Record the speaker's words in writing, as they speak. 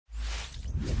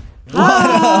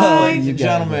and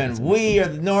gentlemen, we are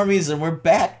the Normies, and we're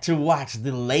back to watch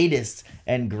the latest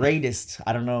and greatest,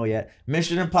 I don't know yet,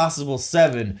 Mission Impossible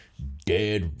 7,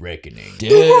 Dead Reckoning.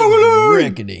 Dead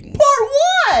Reckoning.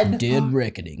 Part 1! Dead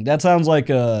Reckoning. That sounds like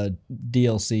a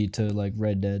DLC to like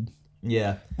Red Dead.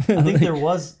 Yeah. I think there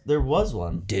was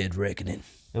one. Dead Reckoning.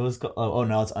 It was called, oh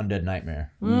no, it's Undead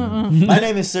Nightmare. My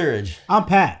name is Surge. I'm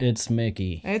Pat. It's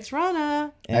Mickey. It's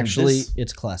Rana. And Actually,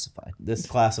 it's classified.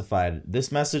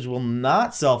 This message will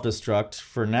not self-destruct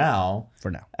for now.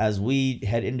 As we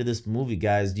head into this movie,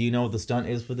 guys, do you know what the stunt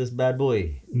is for this bad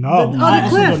boy? No.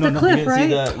 The cliff, You right?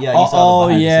 didn't see the, you saw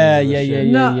the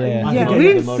behind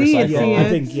the scenes of the shit. We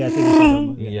didn't see it.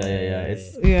 I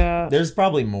think Yeah. There's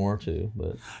probably more too,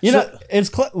 but you know,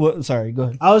 it's sorry, go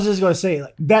ahead. I was just gonna say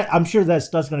like that. I'm sure that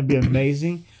stunt's gonna be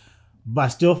amazing, but I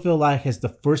still feel like it's the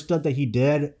first stunt that he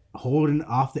did, holding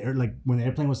off the air, like when the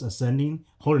airplane was ascending,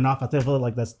 holding off. I feel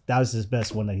like that was his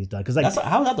best one that he's done. Because like,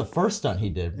 how was that the first stunt he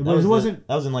did? That was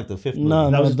in like the fifth.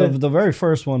 No, movie. the very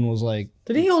first one was like.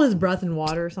 Did he hold his breath in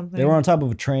water or something? They were on top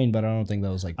of a train, but I don't think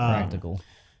that was like practical.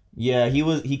 Yeah,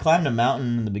 he climbed a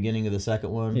mountain in the beginning of the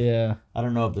second one. Yeah, I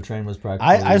don't know if the train was practical.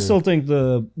 I still think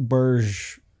the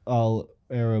Burj Al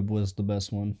Arab was the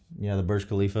best one. Yeah, the Burj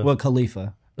Khalifa. Well,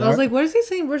 Khalifa. I was like, what is he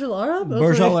saying? Burj Al Arab?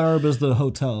 Burj Al Arab is the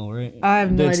hotel, right? I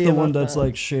have no idea. It's the one that's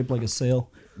like shaped like a sail.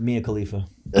 Mia Khalifa.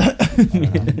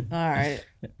 All right.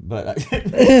 But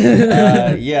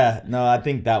yeah, no, I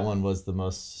think that one was the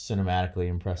most cinematically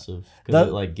impressive because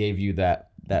it like gave you that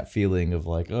feeling of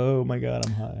like, oh my god,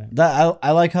 I'm high.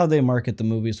 I like how they market the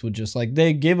movies with just like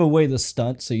they give away the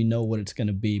stunt so you know what it's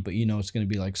gonna be, but you know it's gonna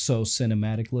be like so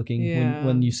cinematic looking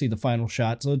when you see the final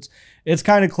shot. So it's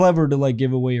kind of clever to like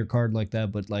give away your card like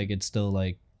that, but like it still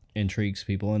like intrigues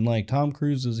people. And like Tom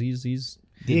Cruise is he's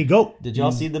Did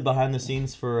y'all see the behind the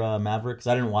scenes for Maverick? Because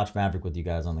I didn't watch Maverick with you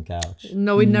guys on the couch.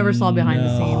 No, we never saw behind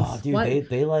the scenes. Oh, dude,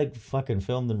 they like fucking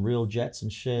filmed in real jets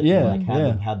and shit. Yeah, and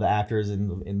like had the actors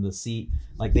in the seat.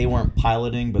 Like they weren't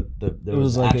piloting, but there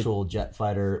was like actual jet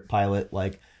fighter pilot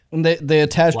like. And they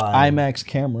attached IMAX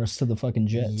cameras to the fucking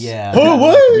jets. Yeah. Oh,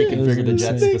 what? Reconfigured the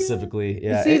jets specifically.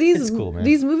 Yeah, see, it's cool, man.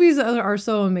 These movies are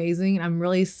so amazing. I'm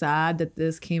really sad that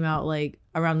this came out like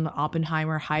around the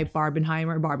Oppenheimer hype,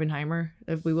 Barbenheimer,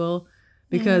 if we will.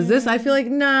 Because this, I feel like,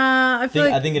 I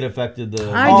think it affected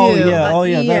the.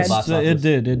 It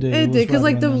did. It did because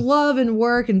like the love and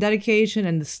work and dedication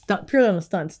and the purely on the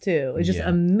stunts too. It's just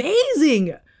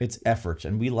amazing. It's effort,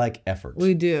 and we like effort.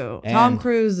 We do. And Tom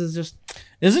Cruise is just.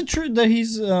 Is it true that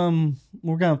he's we're gonna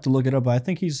have to look it up, but I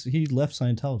think he left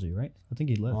Scientology, right? I think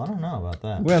he left. Well, I don't know about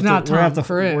that. We're gonna have to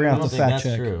fact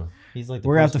check. True. He's like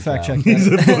we're gonna have to fact check.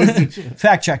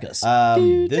 Fact check us.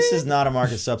 This is not a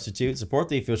market substitute. Support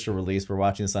the official release. We're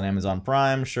watching this on Amazon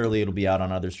Prime. Surely it'll be out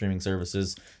on other streaming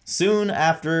services soon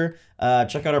after.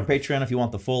 Check out our Patreon if you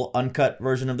want the full uncut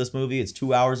version of this movie. It's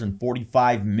 2 hours and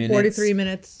 45 minutes. 43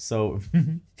 minutes. So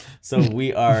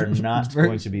we are not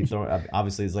going to be throwing.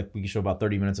 Obviously, it's like we can show about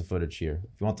 30 minutes of footage here.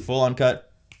 If you want the full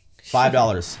uncut,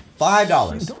 $5.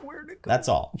 $5. That's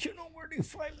all.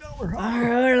 All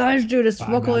right, let's do this.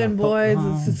 Buckle in, boys.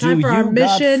 It's time for our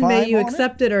mission. May you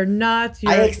accept it or not.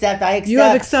 I accept. You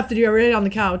have accepted. You're already on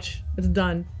the couch. It's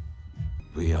done.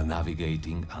 We are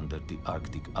navigating under the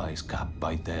Arctic ice cap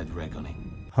by Dead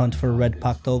Reckoning. Hunt for Red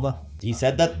Pactova. He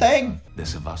said that thing. The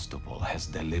Sevastopol has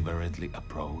deliberately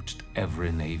approached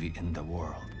every navy in the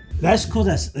world. That's cool.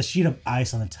 That's a sheet of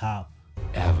ice on the top.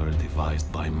 Ever devised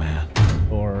by man.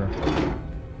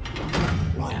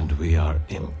 And we are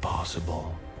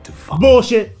impossible to find.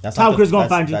 Bullshit. Tom Cruise gonna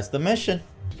find you. That's the mission.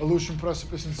 Aleutian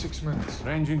precipice in 6 minutes.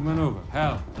 Ranging maneuver.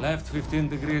 Hell, left 15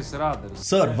 degrees radar.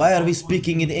 Sir, why are we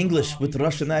speaking in English with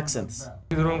Russian accents?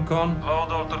 Room con.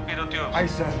 Hold all torpedo tubes. I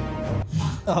said.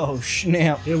 Oh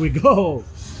snap! Here we go.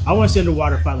 I want to see an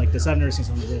underwater fight like this. I've never seen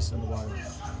something like this underwater.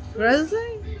 What does it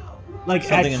say? Like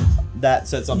something that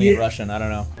said something in Russian. I don't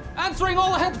know. Answering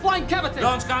all ahead flying cavity.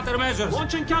 Launch countermeasures.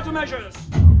 Launching countermeasures.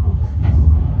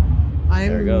 I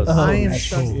am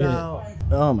stressed out.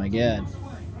 Oh my god.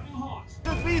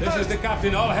 This is the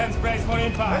captain. All hands brace for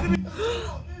impact.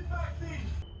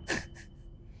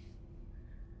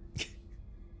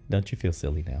 Don't you feel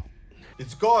silly now?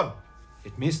 It's gone.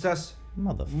 It missed us?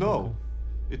 Motherfucker. No,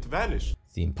 it vanished.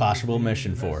 The Impossible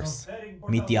Mission Force.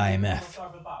 Meet the IMF.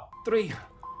 3,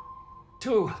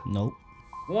 2, nope.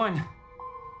 1.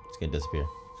 It's gonna disappear.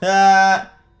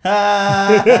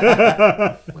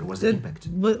 Where was the impact?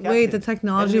 Wait, the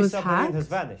technology was hacked?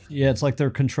 Yeah, it's like they're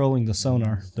controlling the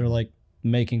sonar. They're like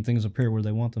making things appear where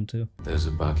they want them to. There's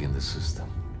a bug in the system.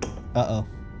 Uh-oh.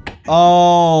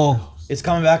 Oh! It's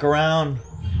coming back around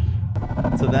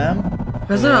to them.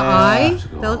 Was there an eye?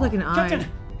 That looked like an eye. Captain,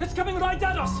 It's coming right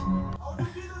at us.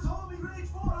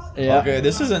 Yeah. Okay,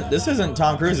 this isn't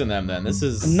Tom Cruise and them then. This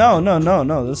is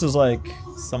No. This is like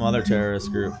some other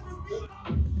terrorist group.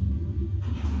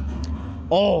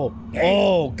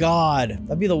 oh god,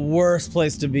 that'd be the worst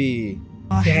place to be.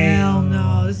 Oh, hell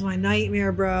no. This is my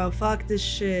nightmare, bro. Fuck this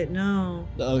shit. No.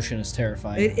 The ocean is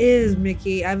terrifying. It is,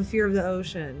 Mickey. I have a fear of the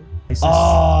ocean.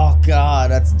 Oh god,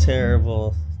 that's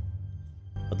terrible.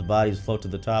 But the bodies float to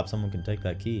the top. Someone can take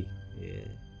that key. Yeah,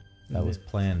 that was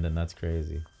planned, and that's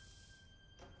crazy.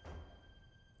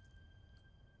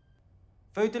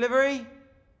 Food delivery?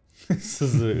 This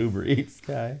is the Uber Eats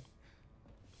guy.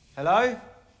 Hello?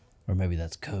 Or maybe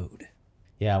that's code.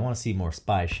 Yeah, I want to see more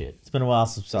spy shit. It's been a while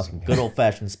since I saw some good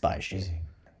old-fashioned spy shit.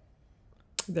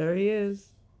 There he is.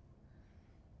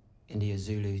 India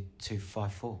Zulu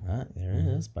 254. Ah, there it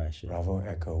is, spy shit. Bravo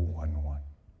Echo 1-1.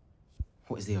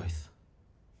 What is the oath?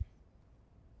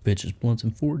 Bitches, blunts,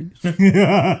 and 40s.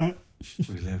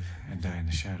 We live and die in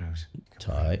the shadows.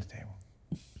 Tight.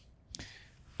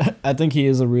 I think he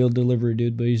is a real delivery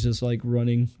dude, but he's just like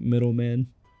running middleman.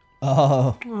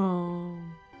 Oh.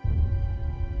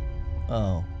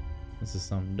 Oh. This is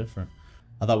something different.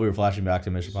 I thought we were flashing back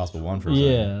to Mission Impossible 1 for a second.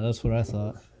 Yeah, that's what I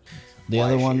thought. The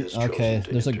other one, okay,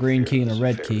 there's a green key and a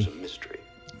red key.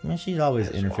 Well, she's always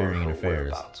interfering in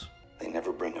affairs. They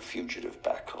never bring a fugitive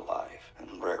back alive,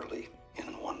 and rarely in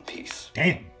one piece.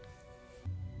 Damn.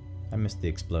 I missed the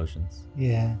explosions.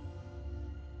 Yeah.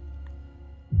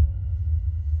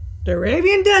 The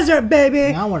Arabian Desert,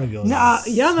 baby. Now I want to go. Nah,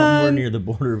 yeah, Somewhere man. near the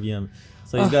border of Yemen.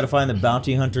 So he's got to find the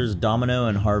bounty hunters Domino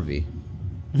and Harvey.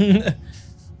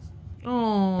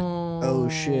 Oh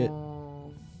shit.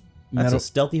 That's a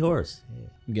stealthy horse.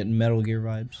 I'm getting Metal Gear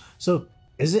vibes. So,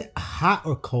 is it hot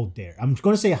or cold there? I'm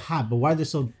going to say hot, but why are they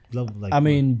so like? I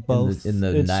mean, both. In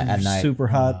the it's night, at night. super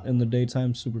hot in the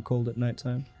daytime, super cold at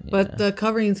nighttime. But the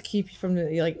coverings keep you from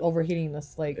the, like overheating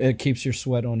this. Like It keeps your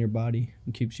sweat on your body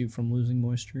and keeps you from losing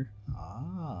moisture.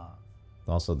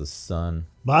 Also the sun.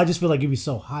 But I just feel like it'd be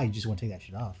so hot, you just want to take that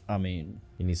shit off. I mean,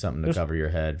 You need something to cover your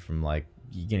head from like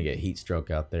you're gonna get heat stroke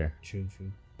out there. True.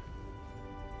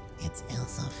 It's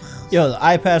Elsa Faust. yo, the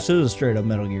eye patch is a straight up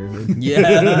Metal Gear, dude.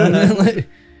 Yeah.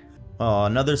 Oh,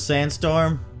 another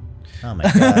sandstorm. Oh my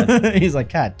god. He's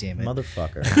like, God damn it.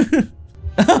 Motherfucker.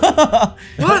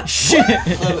 What? Shit.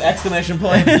 Little exclamation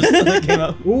point just came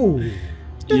up. Ooh.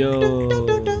 Yo.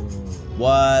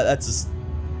 What? That's a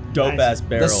dope ass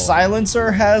barrel. The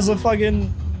silencer has a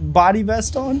fucking body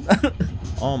vest on?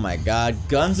 Oh my god.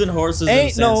 Guns and horses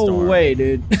Ain't and no sandstorm. way,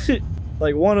 dude.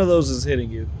 Like, one of those is hitting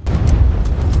you.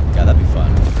 God, that'd be fun.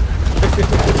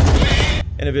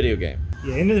 In a video game.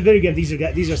 Yeah, in the video game, these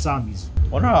are zombies.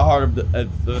 Wonder how hard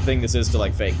of the thing this is to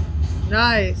like fake.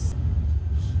 nice.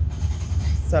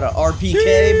 Is that a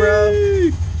RPK,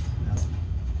 bro?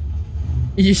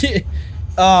 Yeah.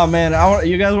 Oh man,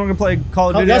 you guys want to play Call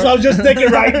of Duty? That's what I was just thinking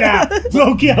right now.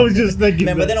 Okay, I was just thinking.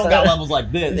 Man, but they don't got levels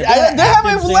like this. They have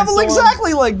a level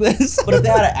exactly like this. But if they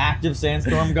had an active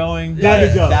sandstorm going,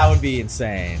 That'd go. that would be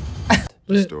insane.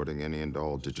 Distorting any and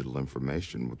all digital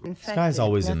information with. This guy's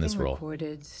always in this role.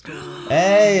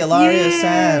 Hey, Ilaria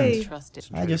Sand.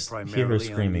 I just hear her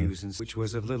screaming. Which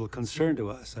was of little concern to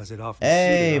us, as it often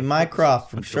Hey,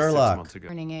 Mycroft from Sherlock.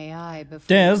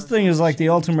 Damn, this thing is like the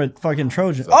ultimate fucking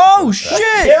Trojan. Oh shit!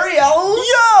 Gary Ellis?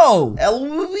 Yo!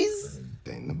 Eloise?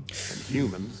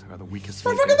 humans are the weakest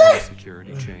link in the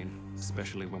security chain,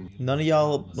 especially when None of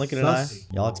y'all blinking an eye?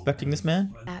 Y'all expecting this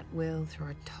man? At will through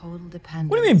a total dependence.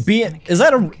 What do you mean,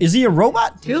 is he a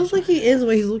robot? Feels like he is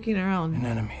when he's looking around. an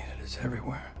enemy that is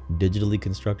everywhere. Digitally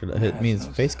constructed. I mean, his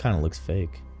face kind of looks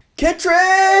fake.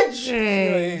 Kittredge!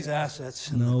 Hey.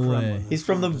 Assets No way. He's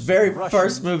from the very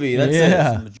first movie. That's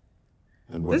Yeah. it.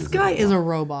 This guy is a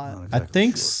robot. I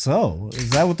think so.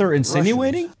 Is that what they're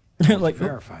insinuating? Like,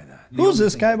 Verify that. who's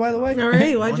this guy, by the way?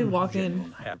 Alright, why'd you walk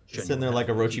in? Sitting there like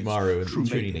a Orochimaru in the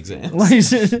training exam.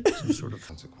 Some sort of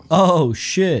consequence. Oh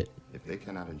shit. If they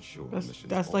cannot ensure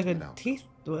That's like a teeth.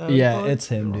 Yeah, it's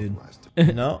him,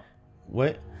 dude. No.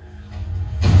 Wait.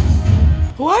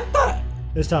 What the?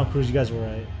 This Tom Cruise, you guys were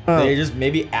right. They just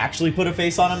maybe actually put a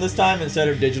face on him this time instead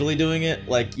of digitally doing it.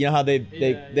 Like, you know how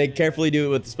they carefully do it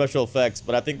with the special effects,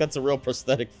 but I think that's a real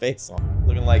prosthetic face on him.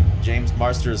 Looking like James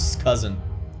Marsters' cousin.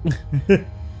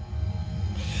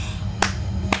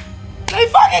 They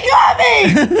fucking got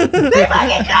me! They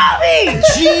fucking got me!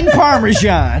 Gene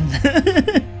Parmesan.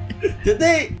 Did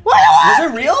they? What?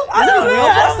 Was it real? I don't know.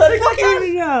 I don't fucking Because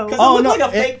even know. it looked like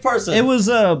a fake person. It was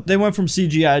they went from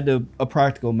CGI to a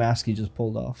practical mask he just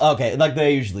pulled off. Okay, like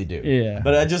they usually do. Yeah.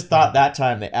 But I just thought that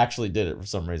time they actually did it for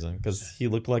some reason because he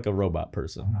looked like a robot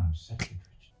person.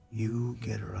 You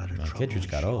get her out of trouble. Kittredge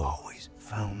got old. Always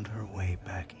found her way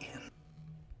back in.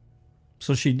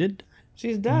 So she did.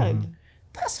 She's dead. Mm-hmm.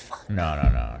 That's fine.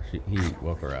 No. He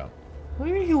woke her up. What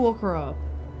do you mean he woke her up?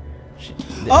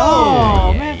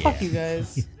 Oh, man, fuck you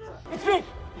guys.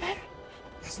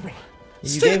 It's me.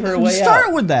 You gave her a way out.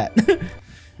 Start with that.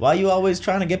 Why are you always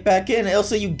trying to get back in?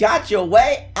 Elsa, you got your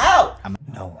way out.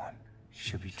 No one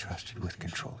should be trusted with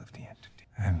control of the entity.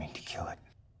 I mean to kill it.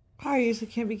 How are you? So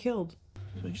it can't be killed.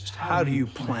 So just how do you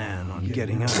plan on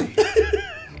getting out of here?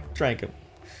 Trank him.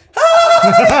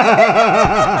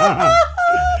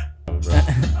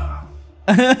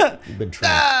 You've been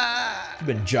tranked. You've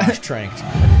been Josh tranked.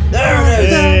 There it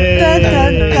is.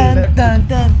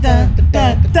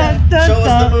 Show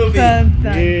us the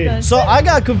movie. So I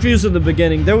got confused in the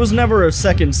beginning. There was never a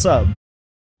second sub.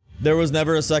 There was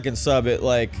never a second sub. It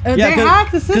like they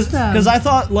hacked the system. Because I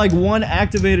thought like one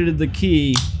activated the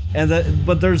key, and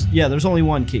but there's only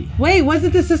one key. Wait, was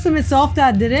it the system itself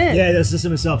that did it? Yeah, the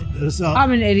system itself.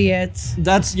 I'm an idiot.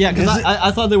 That's because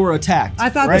I thought they were attacked. I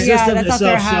thought right? I thought they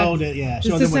were hacked.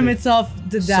 The system itself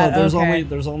did that. So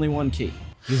there's only one key.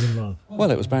 He's in love. Well,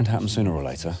 it was bound to happen sooner or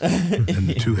later. And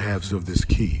the two halves of this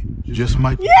key just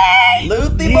might. Yay!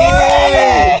 Loot the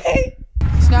boy!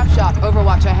 Snapshot,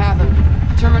 Overwatch, I have him.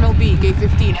 Terminal B, gate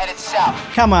 15, headed south.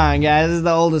 Come on, guys. This is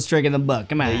the oldest trick in the book.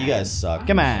 Come on. Yeah, you guys suck.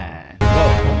 Come on.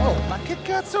 Oh, ma che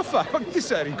cazzo fai? Ma ti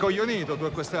sei rincoglionito tu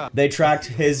questa? They tracked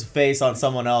his face on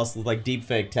someone else with like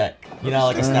deepfake tech. You know,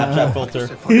 like a Snapchat filter.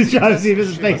 He's trying to see if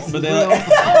his face. But they like,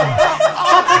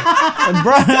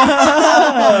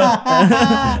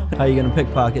 How you gonna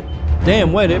pickpocket?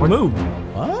 Damn, wait, it moved.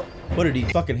 what? What did he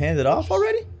fucking hand it off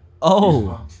already?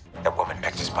 Oh. That woman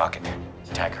necked his pocket.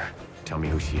 Tag her. Tell me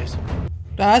who she is.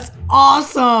 That's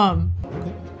awesome.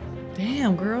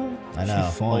 Damn, girl. I know.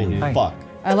 She's fine, Holy dude. fuck.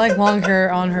 I like long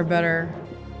hair on her better.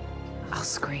 I'll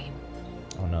scream.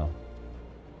 Oh no.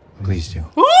 Please do.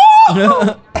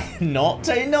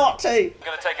 Naughty, naughty. I'm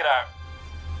gonna take it out.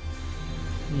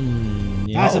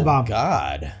 That's a bomb.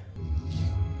 God.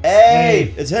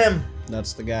 Hey, it's him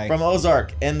That's the guy. from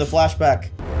Ozark in the flashback.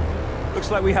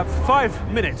 Looks like we have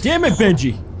 5 minutes. Damn it,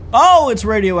 Benji. Oh, it's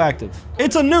radioactive.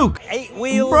 It's a nuke. 8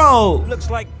 wheels. Bro. Looks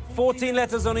like 14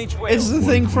 letters on each wheel. It's the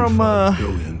thing from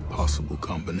billion possible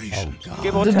combinations.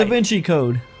 Give or the Da take. Vinci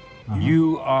Code.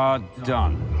 You are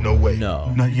done. No way. No.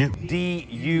 Not yet.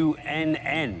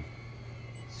 D-U-N-N.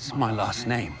 It's my last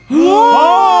name.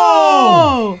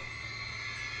 Whoa!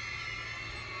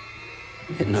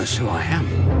 It knows who I am.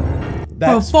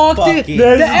 That's fuck it. fucking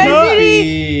The creepy.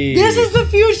 entity. This is the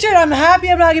future. And I'm happy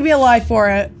I'm not gonna be alive for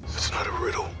it. It's not a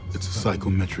riddle. It's a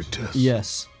psychometric test.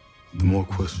 Yes. The more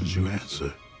questions you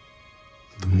answer,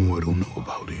 the more it'll know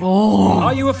about you.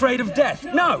 Are you afraid of death?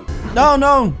 No.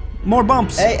 No. More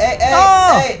bumps. Hey,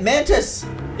 Oh! hey, Mantis.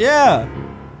 Yeah.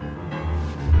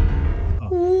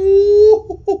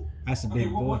 That's a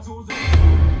big boy.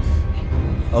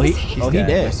 Oh, he dead. dead.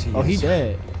 Yes, he Oh, he is.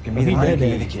 dead. Give Oh, me he the money, dead. give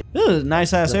me the kid. This is a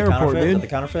nice ass airport, The dude.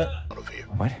 counterfeit? Out of here.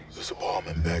 What? There's a bomb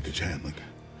and baggage handling.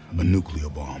 A nuclear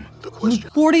bomb. The question.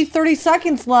 30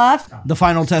 seconds left. The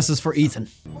final test is for Ethan.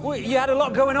 Well, you had a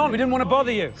lot going on. We didn't want to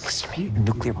bother you. A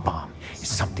nuclear bomb is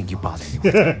something you bother me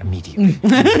with immediately.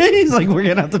 He's like, we're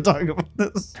gonna have to talk about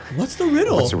this. What's the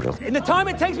riddle? What's the riddle? In the time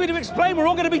it takes me to explain, we're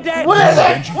all going to be dead. What is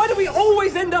it? Why do we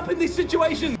always end up in these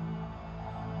situations?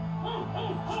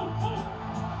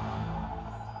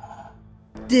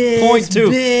 This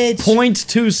bitch.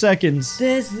 0.2 seconds.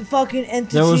 This fucking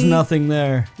entity. There was nothing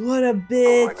there. What a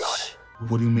bitch.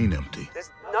 What do you mean empty? There's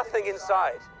nothing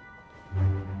inside.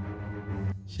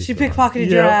 She pickpocketed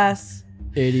your ass.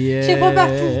 Idiot. She went back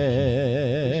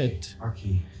Our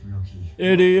key. Real key.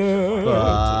 Idiot.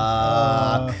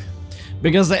 Fuck.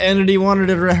 Because the entity wanted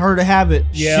her to have it.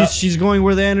 Yeah. She's going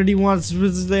where the entity wants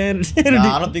the entity. No,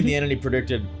 I don't think the entity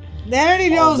predicted. The entity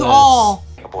knows this. all.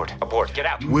 Abort, get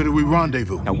out. Where do we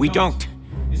rendezvous? No, we don't.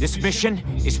 This mission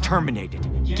is terminated.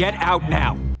 Get out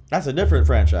now. That's a different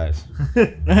franchise.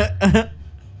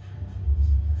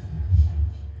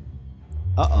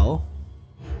 Uh-oh.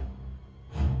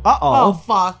 Oh,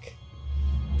 fuck.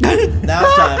 Now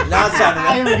it's time. Now it's time to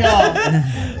run. Here we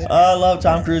go. I love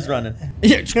Tom Cruise running.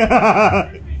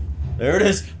 There it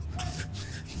is.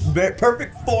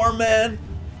 Perfect form, man.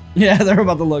 Yeah, they're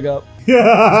about to look up. Did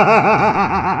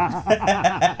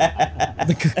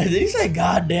he say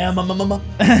goddamn? Goddamn.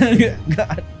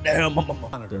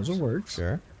 There's a word.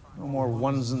 Sure. No more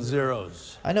ones and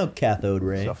zeros. I know cathode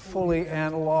ray. It's a fully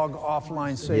analog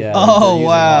offline save. Yeah. Oh,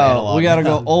 wow. We gotta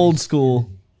go old school.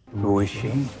 Who is she?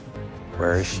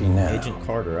 Where is she now? Agent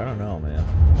Carter. I don't know, man.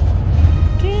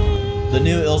 The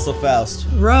new Ilsa Faust.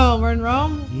 Rome. We're in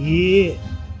Rome? Yeah.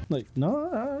 Like, no,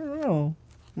 I don't know.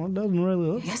 Well, it doesn't really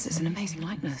look. Yes, it's an amazing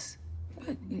likeness,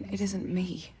 but it isn't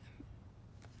me.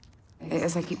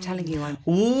 As I keep telling you, I'm...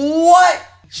 What?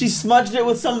 She smudged it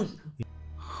with some...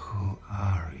 Who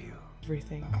are you?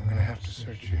 everything. I'm gonna have to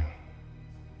search you.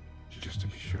 Just to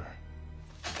be sure.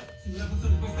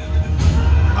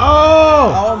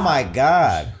 Oh my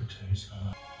God.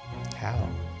 How?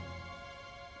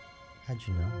 How'd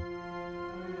you know?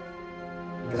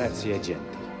 Grazie,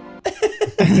 gente.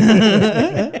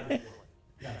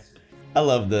 I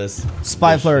love this.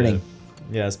 Spy flirting. Shit.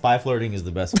 Yeah, spy flirting is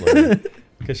the best flirting.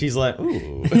 Because she's like,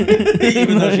 ooh.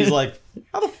 Even though she's like,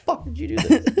 how the fuck did you do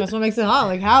this? That's what makes it hot.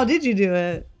 Like, how did you do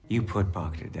it? You put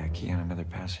Baghdadi on another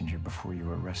passenger before you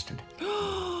were arrested.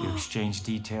 You exchanged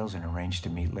details and arranged to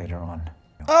meet later on.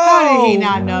 How did he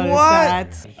not notice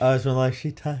that? I was like,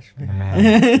 she touched me.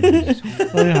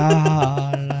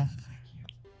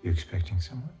 You expecting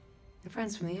someone? Your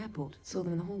friends from the airport. Saw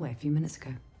them in the hallway a few minutes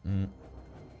ago.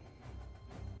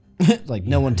 Like,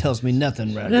 no one tells me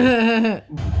nothing, right?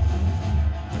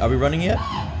 Are we running yet?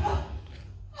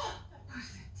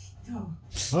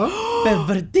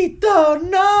 Pervertito,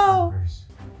 no!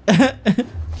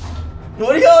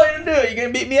 What are y'all gonna do? You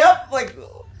gonna beat me up? Like...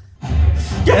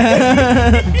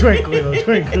 Twinkle.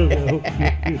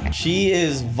 She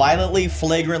is violently,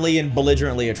 flagrantly, and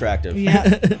belligerently attractive.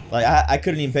 Yeah. Like, I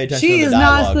couldn't even pay attention She to the is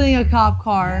dialogue. not stealing a cop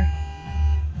car.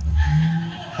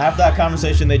 Half that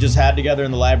conversation they just had together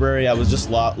in the library, I was just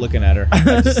looking at her.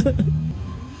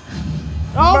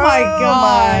 Oh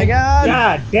my god.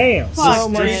 God damn. The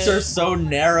streets are so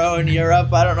narrow in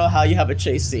Europe. I don't know how you have a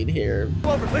chase scene here.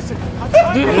 Listen.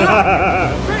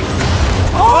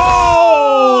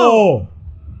 Oh!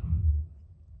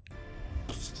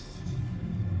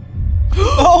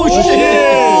 Oh shit!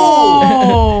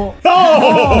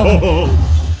 Oh!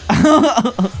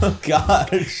 Oh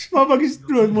gosh. Motherfucker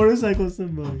threw a motorcycle at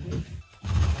somebody.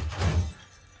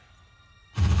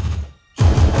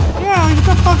 Yeah, like, what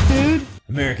the fuck, dude?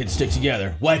 Americans stick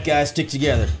together. White guys stick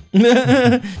together. Bro,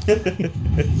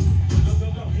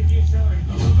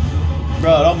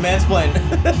 don't mansplain.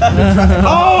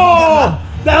 Oh!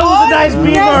 That was a nice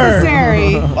beaver!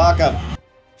 Unnecessary. Fuck up.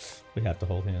 We have to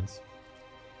hold hands.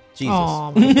 Jesus.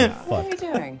 Oh my God. Fuck. What are you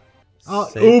doing?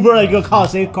 Oh, Uber, like go call a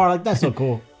safe car, like that's so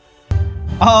cool.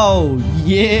 Oh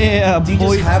yeah, Do you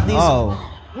boy. just have these? Oh.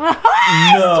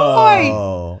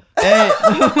 No. Hey,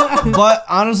 but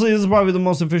honestly, this is probably the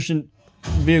most efficient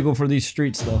vehicle for these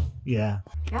streets, though. Yeah.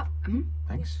 Yeah.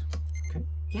 Thanks. Okay.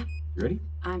 Yeah. You ready?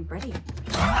 I'm ready.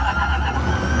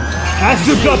 That's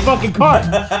just a fucking car.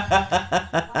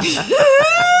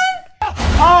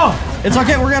 Oh! It's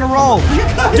okay, we're gonna roll.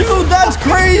 Dude, that's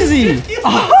crazy.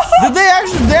 Did they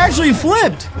actually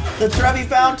flipped? The Trevi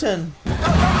Fountain.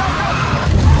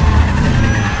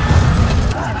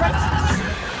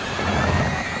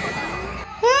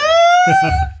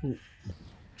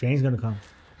 Jane's gonna come.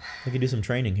 We could do some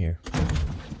training here.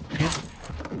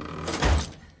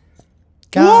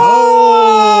 Oh!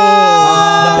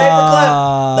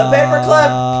 The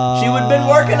paperclip! She would have been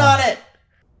working on it!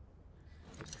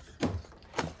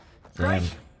 Damn.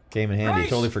 Came in handy.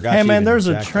 Totally forgot. Hey she man, even there's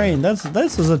a jacked train. This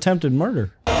is attempted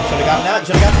murder. Should have gotten out.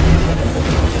 Should have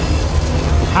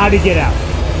gotten. How'd he get out?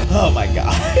 Oh my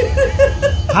god.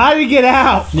 How'd he get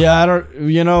out? Yeah, I don't.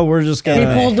 You know, we're just He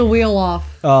gonna. pulled the wheel off.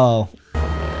 Oh.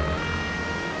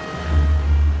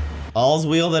 All's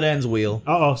wheel that ends wheel.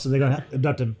 Uh oh, so they're gonna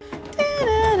abduct him.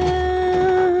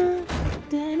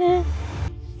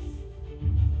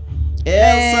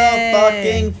 Elsa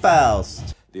fucking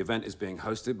Faust. The event is being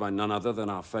hosted by none other than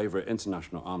our favorite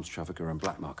international arms trafficker and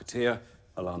black marketeer,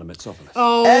 Alana Mitsopoulos.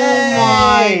 Oh Hey,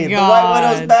 my the god. White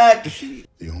Widow's back.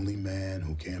 The only man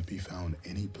who can't be found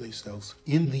anyplace else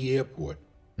in the airport.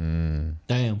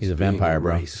 Damn. He's a vampire,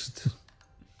 bro. Erased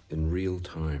in real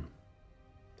time.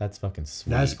 That's fucking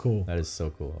sweet. That's cool. That is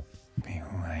so cool. Be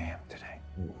who I am today.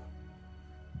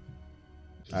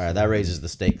 All right, that raises the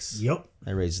stakes. Yep.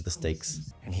 That raises the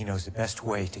stakes. And he knows the best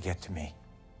way to get to me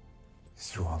is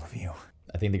through all of you.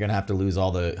 I think they're gonna have to lose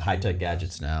all the high-tech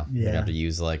gadgets now. They're Yeah. gonna have to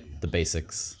use like the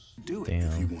basics. Do it.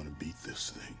 Damn. If you want to beat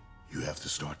this thing, you have to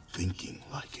start thinking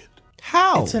like it.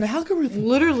 How? It's an algorithm.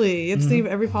 Literally, it's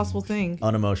every possible thing.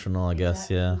 Unemotional, I guess.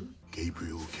 Yeah.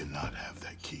 Gabriel cannot have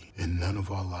that key, and none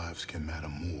of our lives can matter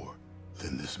more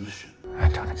than this mission. I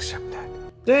don't accept that.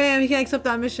 Damn, he can't accept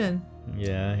that mission.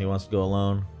 Yeah, he wants to go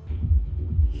alone.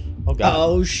 Oh god.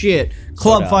 Oh shit!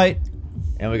 Club down. fight.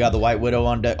 And we got the White Widow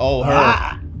on deck. Oh,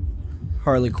 her.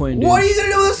 Harley Quinn. Dude. What are you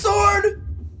gonna do with a sword?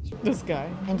 This guy.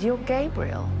 And you're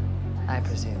Gabriel, I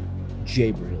presume.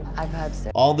 Gabriel. I've heard so.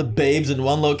 All the babes in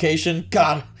one location.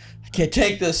 God, I can't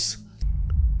take this.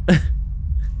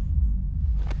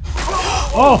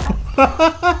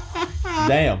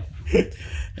 Damn. Yeah,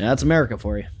 that's America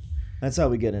for you. That's how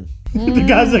we get in. The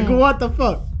guy's like, what the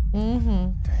fuck?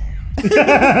 You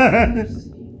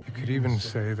could even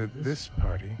say that this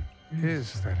party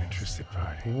is that interested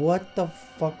party. What the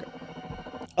fuck?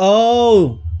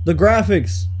 Oh, the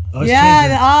graphics. Oh,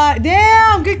 Yeah,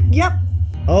 damn, good, yep.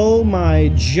 Oh my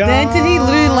god. The entity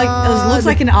literally looks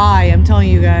like an eye, I'm telling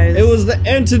you guys. It was the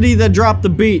entity that dropped the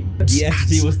beat. The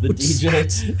entity was the DJ.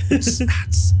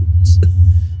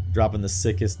 Dropping the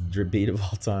sickest beat of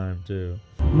all time, too.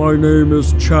 My name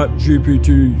is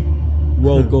ChatGPT.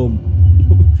 Welcome.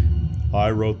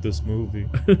 I wrote this movie.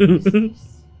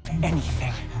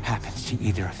 Anything happens to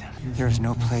either of them, there is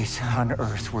no place on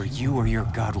earth where you or your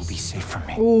god will be safe from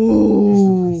me.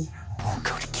 Ooh. I'll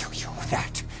go to kill you.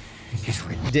 That is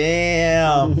written.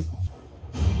 Damn.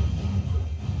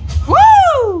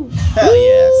 Woo! Hell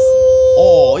yes.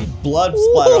 Oh, blood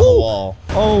splatter on the wall.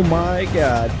 Oh my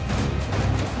god.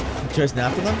 Chasing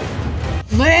after them?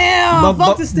 Damn,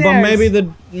 fuck the stairs. But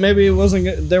maybe it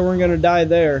wasn't. They weren't gonna die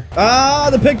there. Ah,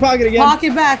 the pickpocket again.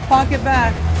 Pocket back, pocket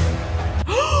back.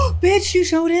 Bitch, you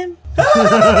showed him.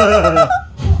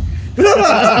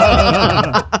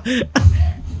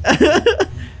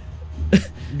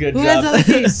 Good Who job. has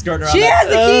the key? Skirting around She that. has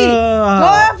the key. Go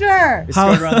after her.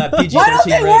 Skirting around that PG-13 Why don't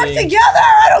they work rating. together?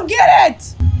 I don't get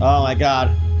it. Oh my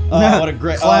god. Oh, what a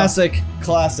great classic.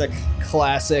 Classic.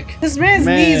 Classic. This man's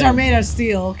knees are made of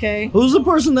steel, okay? Who's the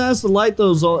person that has to light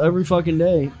those every fucking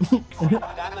day?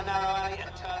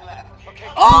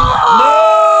 Oh!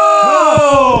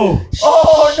 No!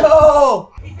 Oh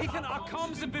no! Ethan, our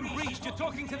comms have been breached. You're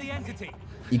talking to the entity.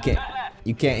 You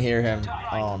can't hear him.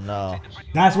 Oh no.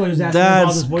 That's what he was asking.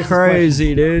 That's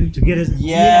crazy, dude. To get his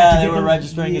they were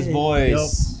registering his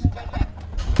voice. Yep.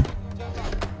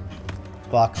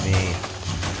 Fuck me.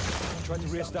 Trying to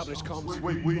reestablish comms.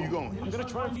 Wait, where you going? I'm gonna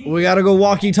try and We gotta go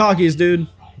walkie-talkies, dude.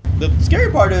 The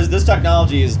scary part is this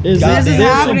technology is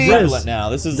goddamn prevalent now.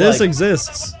 This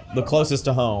exists. The closest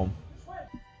to home.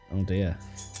 Oh dear.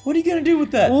 What are you gonna do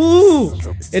with that? Ooh,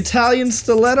 Italian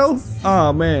stiletto.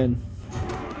 Oh man.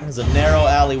 There's a narrow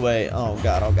alleyway. Oh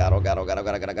god. Oh god. Oh god. Oh god. Oh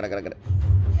god. Oh god. Oh god. Oh god. Oh god.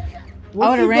 What I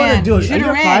would have ran. You Should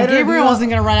have ran. Gabriel wasn't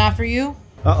gonna run after you.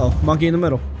 Uh-oh, monkey in the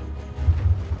middle.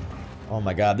 Oh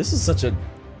my god. This is such a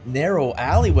narrow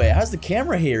alleyway. How's the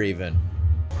camera here even?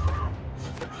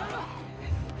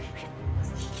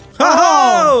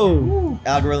 Oh!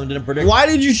 Algorithm didn't predict. Why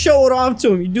did you show it off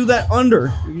to him? You do that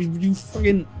under. You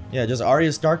fucking. Yeah, just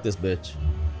Arya Stark this bitch.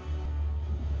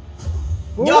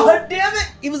 God damn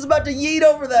it! He was about to yeet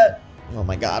over that. Oh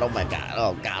my god, oh my god,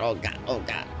 oh god, oh god, oh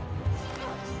god.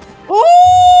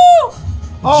 Oh!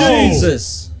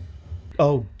 Jesus!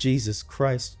 Oh, Jesus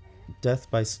Christ.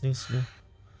 Death by Snoo Snoo.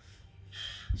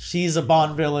 She's a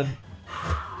Bond villain.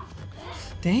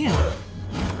 Damn.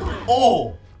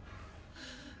 Oh!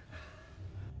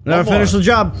 Now finish the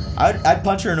job. I'd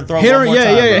punch her in the throat. Hit her, one more yeah,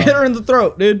 time, yeah, bro. hit her in the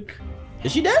throat, dude.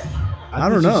 Is she dead? I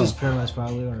don't know. She's just paralyzed,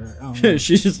 probably, or I don't know.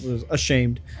 She's just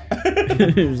ashamed.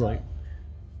 He was like,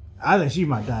 I think she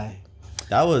might die.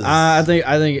 That was. I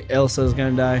think Elsa's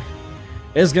gonna die.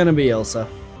 It's gonna be Elsa.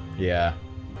 Yeah.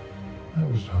 I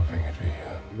was hoping it'd be you.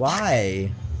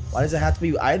 Why? Why does it have to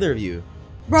be either of you?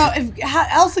 Bro,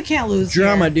 Elsa can't lose.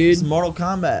 Drama, here. dude. It's Mortal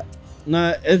Kombat.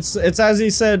 Nah, it's as he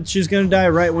said. She's gonna die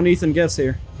right when Ethan gets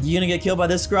here. You gonna get killed by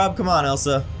this scrub? Come on,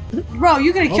 Elsa. Bro,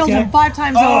 you could have killed him 5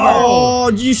 times over. Oh,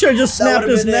 you should have just snapped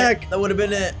his neck. That would have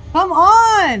been it. Come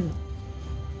on.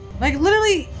 Like,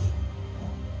 literally.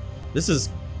 This is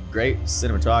great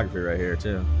cinematography right here,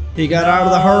 too. He got out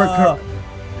of the hurricane.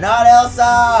 Not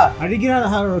Elsa! How did he get out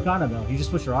of the Hurricane though? He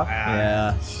just pushed her off?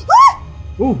 Yeah.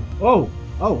 Ooh, oh,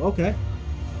 okay.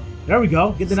 There we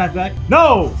go. Get the knife back.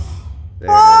 No!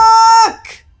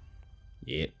 Fuck!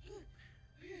 Yeah.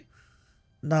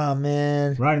 Nah,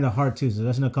 man. Right in the heart too, so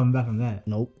that's not coming back from that.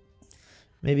 Nope.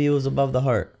 Maybe it was above the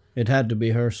heart. It had to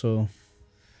be her, so.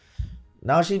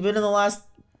 Now she's been in the last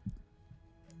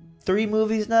 3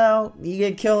 movies now. You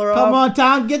can kill her off. Come on,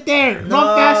 Tom, get there. No.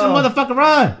 Run faster, motherfucker,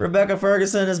 run. Rebecca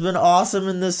Ferguson has been awesome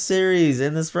in this series,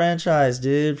 in this franchise,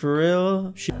 dude. For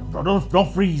real. Bro,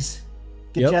 don't freeze.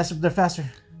 Get your ass up there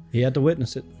faster. He had to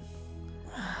witness it.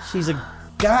 She's a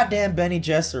goddamn Benny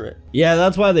Gesserit. Yeah,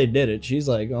 that's why they did it. She's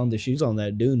like she's on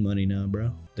that Dune money now,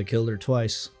 bro. They killed her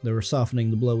twice. They were softening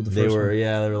the blow with the first one.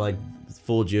 They were like,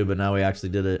 fooled you, but now we actually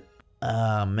did it.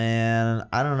 Ah, man.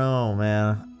 I don't know,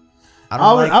 man.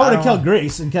 I would have killed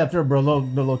Grace and kept her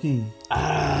below key.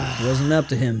 It wasn't up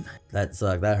to him. That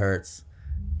sucked. That hurts.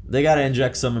 They gotta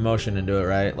inject some emotion into it,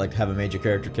 right? Like have a major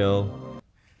character kill.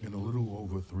 In a little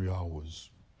over 3 hours,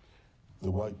 The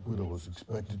White Widow is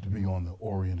expected to be on the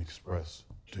Orient Express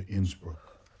to Innsbruck,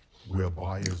 where a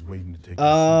buyer is waiting to take.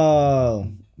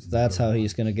 Oh, that's how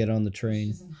he's gonna get on the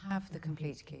train. Doesn't have the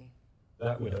complete key.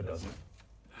 That widow doesn't.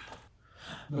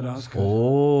 But Oscar.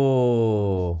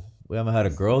 Oh, we haven't had a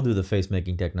girl do the face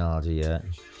making technology yet.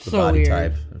 The So body weird.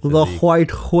 type. and The physique.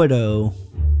 White Widow.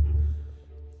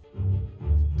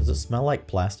 Does it smell like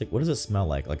plastic? What does it smell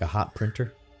like? Like a hot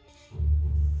printer?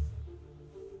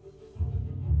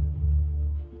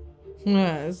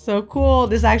 Yeah, it's so cool.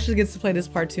 This actually gets to play this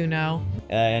part 2 now.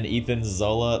 And Ethan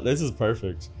Zola. This is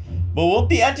perfect. But won't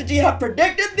the entity have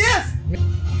predicted this?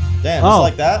 Damn, just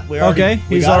like that. We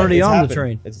he's got it. already It's on the happened.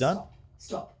 train. It's done?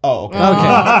 Stop. Oh, okay.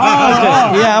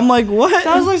 Okay. Yeah, I'm like, what?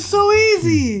 That was like so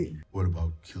easy. What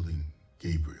about killing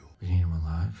Gabriel? We need him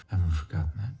alive. I haven't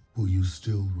forgotten that. Will you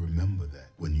still remember that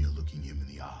when you're looking him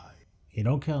in the eye? You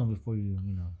don't kill him before you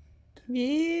know.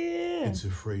 Yeah. It's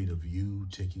afraid of you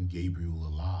taking Gabriel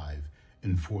alive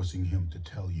and forcing him to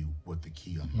tell you what the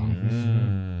key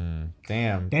unlocks.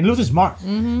 Damn. Dan Luther's smart.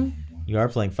 You are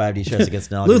playing 5D chess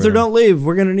against an Luther, algorithm. don't leave.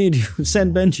 We're gonna need you.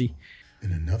 Send Benji.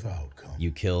 In another outcome,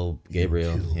 You kill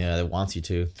Gabriel. Yeah, it wants you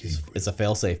to. It's a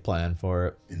failsafe plan for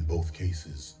it. in both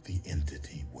cases, the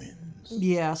entity wins.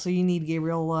 Yeah, so you need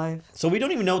Gabriel alive. So we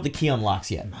don't even know what the key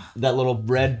unlocks yet. That little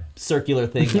red circular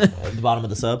thing at the bottom of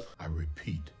the sub. I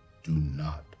repeat, do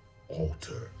not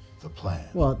alter the plan.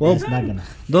 Well, it's not gonna.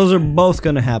 Those are both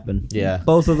gonna happen. Yeah.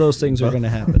 Both of those things are gonna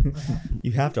happen.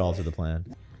 You have to alter the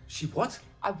plan. She what?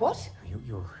 I what?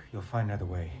 You'll find another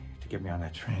way to get me on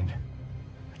that train.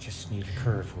 I just need a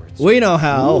curve where it's. We know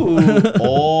how.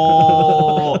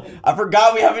 Oh, I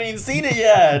forgot we haven't even seen it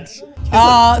yet.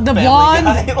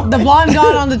 The blonde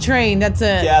got on the train. That's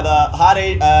it. Yeah, the hot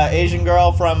Asian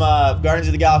girl from Guardians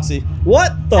of the Galaxy.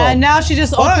 What the? And now she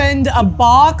just opened a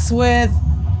box with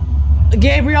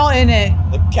Gabriel in it.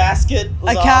 The casket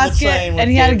was on the train with and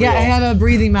he had Gabriel. a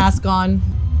breathing mask on.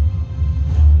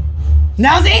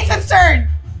 Now it's Ethan's turn.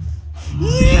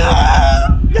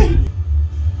 Yeah.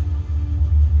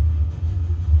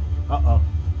 Uh-oh.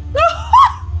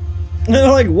 And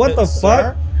they're like, what the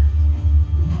Sir? fuck?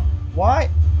 Why?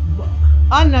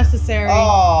 Unnecessary.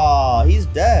 Oh, he's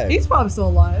dead. He's probably still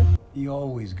alive. He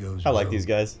always goes. I like rogue. these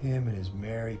guys. Him and his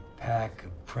merry pack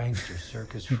of prankster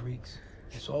circus freaks.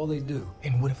 That's all they do.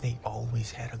 And what if they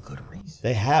always had a good reason?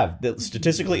 They have.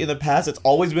 Statistically, in the past, it's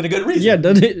always been a good reason. Yeah,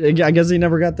 doesn't it? I guess he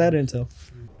never got that intel.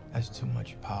 That's too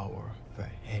much power for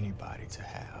anybody to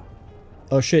have.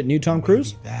 Oh shit, new Tom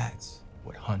Cruise? Maybe that's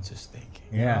what Hunt is thinking.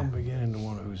 Yeah. I'm beginning to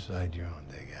wonder whose side you're on,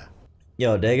 Degas.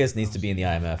 Yo, Degas needs to be in the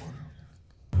IMF.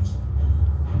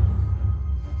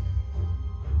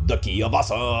 The key of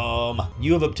awesome.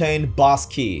 You have obtained boss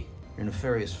key. Your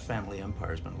nefarious family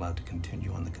empire has been allowed to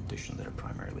continue on the condition that it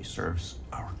primarily serves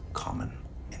our common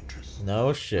interests.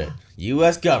 No shit.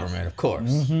 U.S. government, of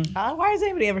course. Why is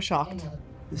anybody ever shocked?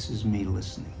 This is me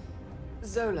listening.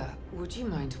 Zola, would you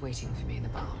mind waiting for me in the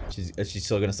bar? Is she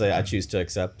still gonna say, I choose to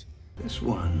accept? This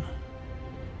one.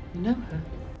 You know her,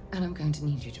 and I'm going to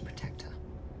need you to protect her.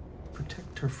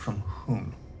 Protect her from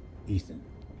whom? Ethan.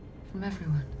 From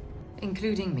everyone,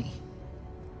 including me.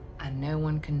 And no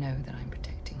one can know that I'm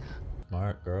protecting her.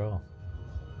 Smart girl.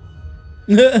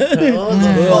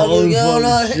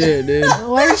 Oh, shit, dude.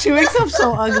 Why she wakes up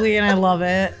so ugly and I love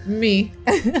it. Me.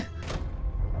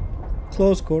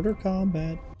 Close quarter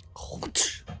combat.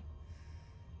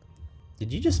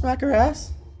 Did you just smack her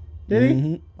ass? Did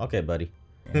he? Okay, buddy.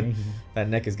 That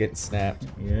neck is getting snapped.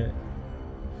 Yeah.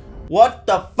 What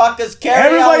the fuck is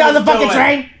Carrie Everybody on the Ellis fucking doing?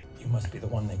 train. You must be the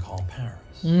one they call Paris.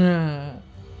 Yeah.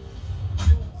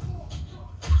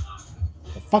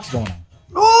 The fuck's going on?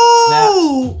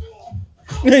 Oh!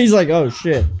 He's like, oh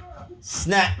shit.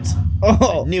 Snapped.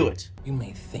 Oh. I knew it. You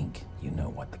may think you know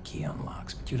what the key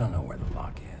unlocks, but you don't know where the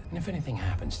lock is. And if anything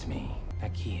happens to me,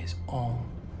 that key is all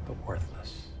but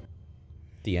worthless.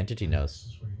 The entity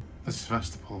knows. This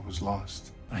festival was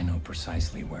lost. I know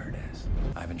precisely where it is.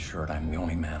 I've ensured I'm the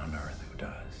only man on Earth who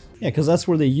does. Yeah, because that's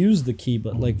where they use the key,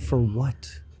 but like for what?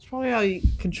 It's probably how you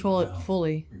control it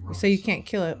fully. You say you can't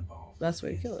kill it. That's why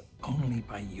you kill it. Only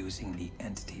by using the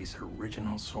entity's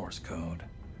original source code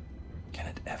can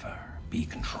it ever be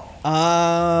controlled.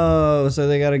 Oh, so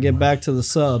they gotta get back to the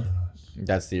sub.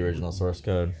 That's the original source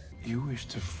code. You wish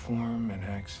to form an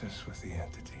axis with the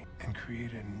entity and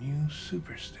create a new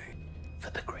superstate for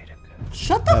the greater good.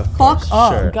 Shut the Of fuck course,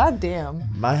 up. sure. God damn.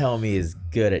 My homie is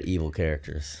good at evil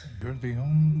characters. You're the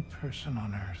only person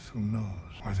on Earth who knows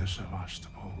where the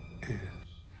Sevastopol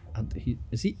is.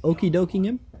 Is he okie doking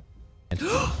him?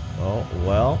 Oh,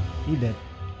 well. He did.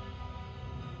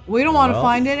 We don't want to Well,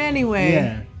 find it anyway.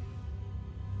 Yeah.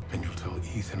 And you'll tell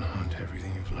Ethan Hunt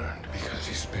everything you've learned because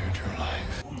he spared your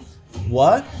life.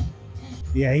 What?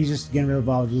 Yeah, he's just getting rid of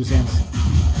all loose ends.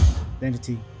 The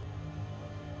entity.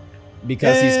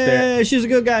 Because he's spared. She's a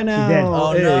good guy now. She dead.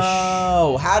 Oh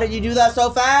no! How did you do that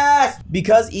so fast?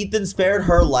 Because Ethan spared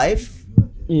her life.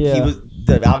 Yeah. He was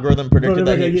the algorithm predicted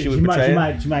that she would betray.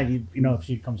 She might, you know, if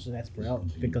she comes to ask for help,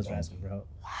 if it comes to asking for help.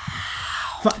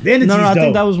 Wow. No, I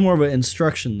think that was more of an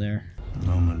instruction there.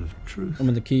 Moment of truth. I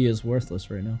mean, the key is worthless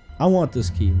right now. I want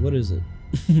this key. What is it?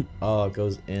 Oh, it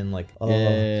goes in like. Oh,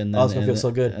 and it's gonna feel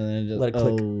so good. And then just, let it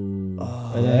click.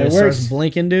 Oh, and then it starts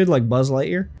blinking, dude, like Buzz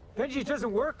Lightyear. Benji, it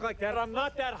doesn't work like that. I'm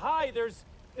not that high. There's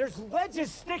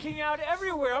ledges sticking out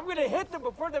everywhere. I'm gonna hit them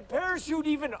before the parachute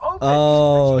even opens.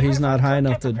 Oh, he's not high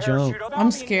enough to jump.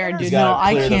 I'm scared, dude. No,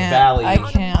 I can't. I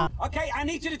can't. Okay, I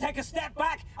need you to take a step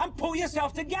back and pull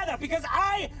yourself together because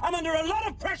I am under a lot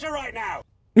of pressure right now.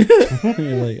 You're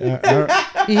like,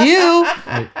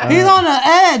 He's on the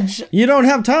edge. You don't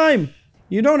have time.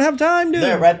 You don't have time, dude.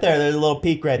 There, right there. There's a little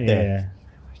peak right there.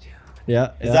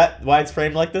 Yeah. Is that why it's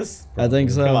framed like this? I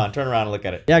think so. Come on, turn around and look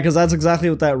at it. Yeah, because that's exactly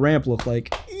what that ramp looked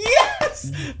like.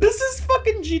 Yes! This is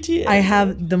fucking GTA. I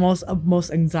have the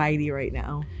most anxiety right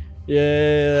now.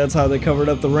 Yeah, that's how they covered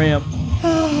up the ramp.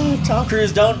 Tom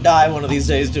Cruise, don't die one of these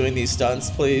days doing these stunts,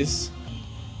 please.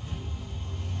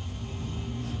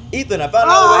 Ethan, I found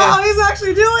another way. Oh, he's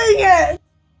actually doing it!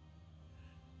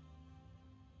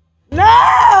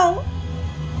 No!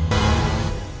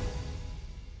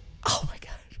 Oh my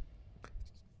god.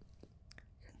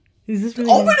 Is this really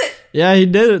Open it! Yeah, he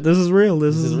did it. This is real.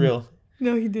 This is real.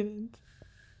 No, he didn't.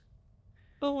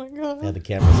 Oh my god. Yeah, the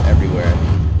camera's everywhere.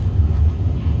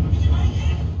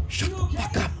 Shut the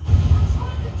fuck up.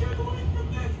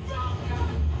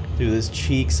 Dude, his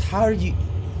cheeks. How are you?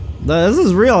 This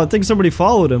is real. I think somebody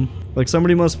followed him. Like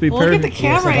somebody must be. Look at the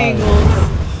camera angles.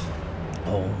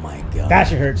 Oh my god. That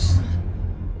shit hurts.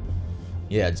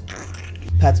 Yeah,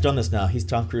 Pat's done this now. He's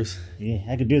Tom Cruise. Yeah,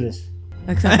 I could do this.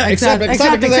 Accept.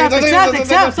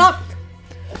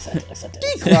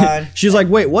 Decline. She's like,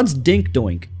 wait, what's dink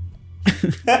doink?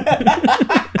 You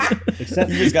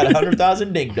just got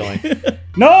 100,000 dink doink.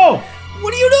 No!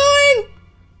 What are you doing?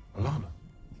 Alana.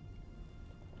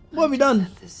 What have you done?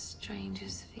 The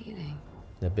strangest feeling.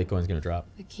 That Bitcoin's gonna drop.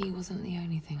 The key wasn't the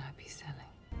only thing I'd be selling.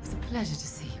 It was a pleasure to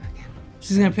see you again.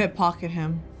 She's gonna pickpocket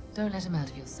him. Don't let him out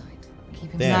of your sight.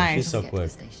 Keep him Damn, safe. she's so Get to the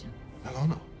quick. station.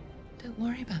 Alana. Don't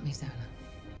worry about me, Zola.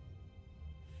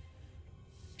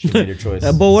 She made her choice.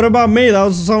 But what about me? That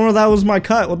was my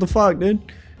cut. What the fuck, dude?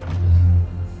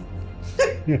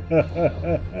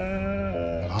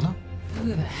 Alana? Who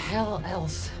the hell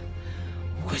else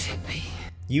would it be?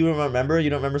 You remember? You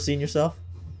don't remember seeing yourself?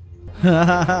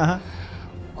 Where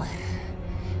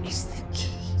is the key?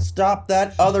 Stop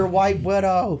that other white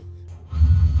widow.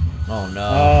 Oh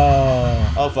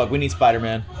no. Oh fuck, we need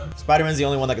Spider-Man. Spider-Man's the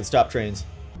only one that can stop trains.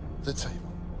 The table.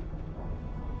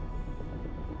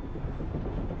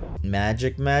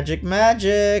 Magic, magic,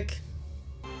 magic.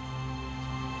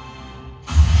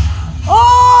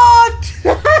 Oh! He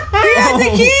had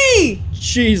the key!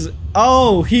 Jeez.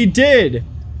 Oh, he did.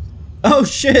 Oh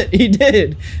shit, he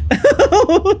did.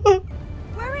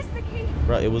 Where is the key?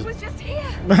 Bro, it was just here.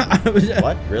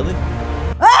 What? Really?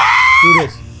 Ah! Who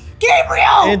this?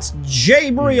 Gabriel! It's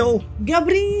Jabriel.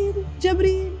 Gabriel.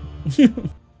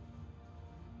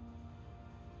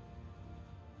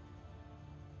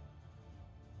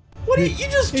 What are you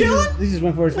just chilling? He just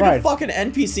went for his Like ride. a fucking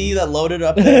NPC that loaded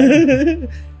up there.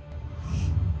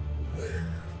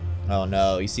 Oh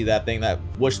no, you see that thing that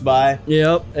whooshed by?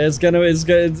 Yep, it's good.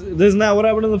 Isn't that what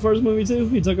happened in the first movie too?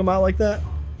 He took him out like that?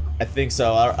 I think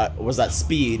so. Was that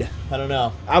Speed? I don't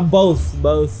know. Both.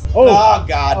 Oh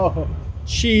god. Oh.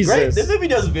 Jesus. Great. This movie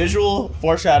does visual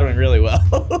foreshadowing really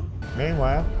well.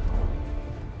 Meanwhile,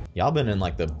 y'all been in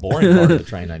like the boring part of the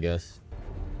train, I guess.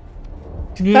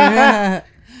 Yeah.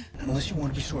 Unless you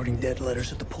want to be sorting dead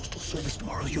letters at the Postal Service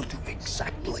tomorrow, you'll do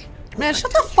exactly. Man,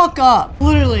 shut the fuck up.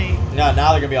 Literally. No,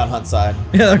 now they're gonna be on Hunt's side.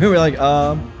 Yeah, they're gonna be like,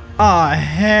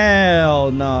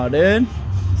 hell no, dude.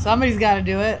 Somebody's gotta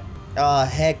do it.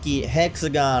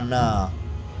 Hexagon, nah.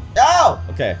 Oh!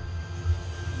 Okay.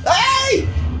 Hey!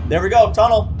 There we go,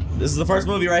 tunnel. This is the first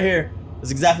movie right here. This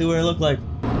is exactly what it looked like.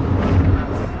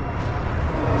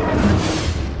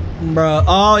 Bruh.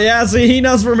 Oh, yeah, see, he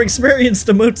knows from experience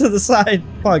to move to the side.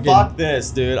 Fuck this,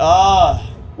 dude.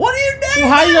 What are you doing?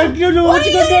 How you gonna do what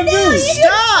you gonna do?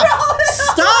 Stop!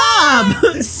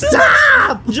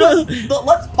 Just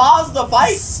let's pause the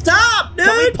fight. Stop, dude!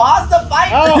 Can we pause the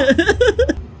fight? Oh.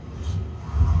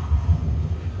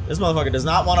 This motherfucker does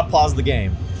not want to pause the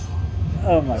game.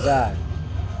 Oh my god.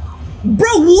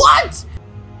 Bro, what?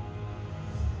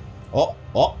 Oh,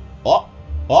 oh, oh,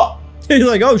 oh. He's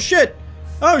like, oh shit,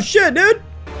 dude. Run!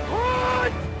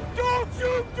 Don't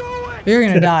you do it! You're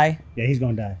gonna die. Yeah, he's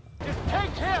gonna die. Just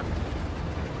take him!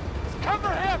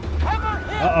 Cover him! Cover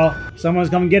him! Uh-oh. Someone's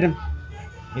gonna get him.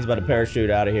 He's about to parachute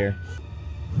out of here.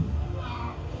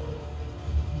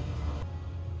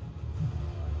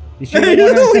 You sure What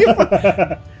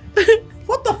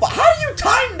the fuck? How do you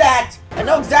time that? I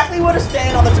know exactly where to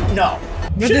stand on the. No.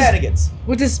 Shenanigans.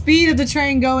 With the speed of the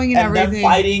train going and everything. Them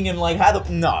fighting and like how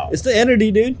the. No. It's the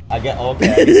entity, dude. I get.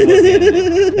 Okay. I guess it was the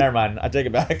entity. Never mind. I take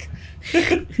it back.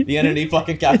 The entity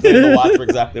fucking captured the watch for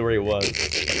exactly where he was.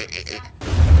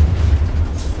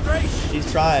 She's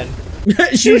trying.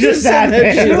 She was just sat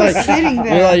there. She was sitting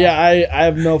there. You're like, yeah, I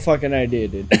have no fucking idea,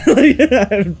 dude. I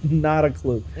have not a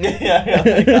clue.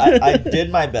 Yeah, I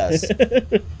did my best.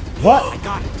 What? I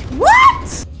got it.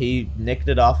 What? He nicked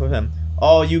it off of him.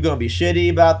 Oh, you gonna be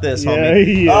shitty about this,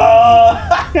 homie.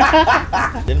 Yeah.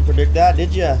 Oh. Didn't predict that,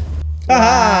 did ya?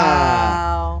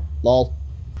 Wow. Lol.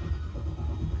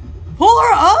 Pull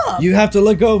her up. You have to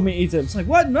let go of me, Ethan. It's like,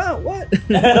 what? No, what?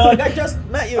 Like, I just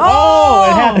met you. Oh,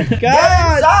 it happened. Get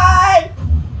God. inside!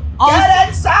 Get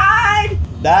inside!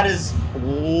 That is.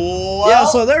 Well, yeah,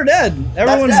 so they're dead.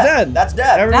 Everyone's dead. That's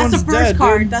dead. Everyone's That's the first dead,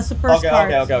 card. dude. That's the first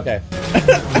card. Okay.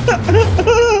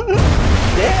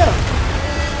 Damn.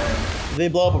 Did they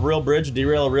blow up a real bridge,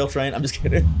 derail a real train? I'm just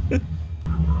kidding.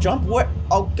 Jump where?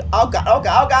 Oh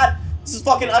God. This is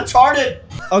fucking Uncharted.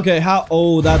 Okay, how?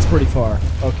 Oh, that's pretty far.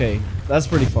 Okay, that's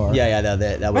pretty far. Yeah,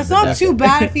 that was. That's not too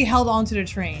bad if he held on to the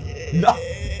train. No. No.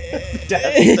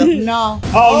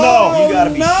 Oh no! You gotta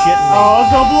be shitting me. Oh,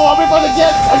 it's gonna blow up before the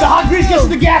gas. The hot grease gets to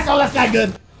the gas. Oh, that's not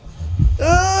good.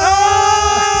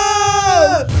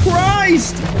 Oh,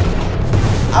 Christ!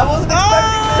 I wasn't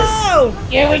expecting this.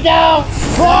 Here we go.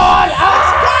 Come on!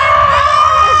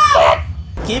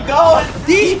 Keep going.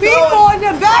 These people in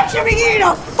the back should be getting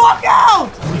the fuck out.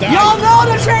 Y'all know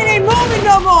the train ain't moving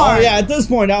no more. Oh yeah, at this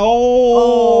point,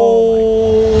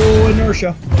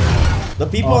 inertia. The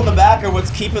people in the back are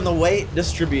what's keeping the weight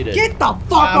distributed. Get the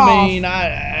fuck off.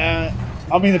 I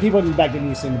mean, the people in the back didn't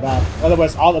need to sit in the back.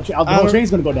 Otherwise, the whole train's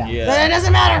gonna go down. Yeah. But it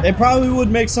doesn't matter. It probably would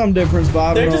make some difference, but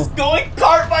I They're don't know. just going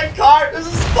cart by cart.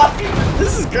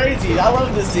 This is crazy. I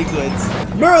love this sequence.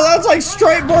 Bro, that's like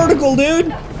straight vertical,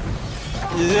 dude.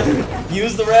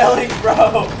 Use the railings,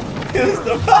 bro. Use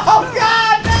the. Oh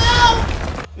God, no!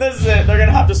 This is it. They're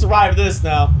gonna have to survive this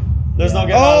now. There's no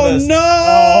getting out of this. No!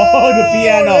 Oh, the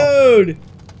piano. Dude.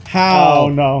 How? Oh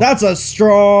no. That's a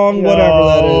strong whatever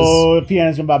that is. Oh, the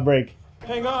piano's gonna about to break.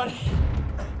 Hang on.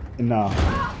 No.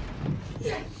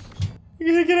 You're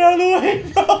gonna get out of the way,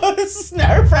 bro. This is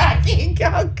nerve-wracking.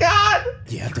 Oh God.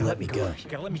 You have to let me go. You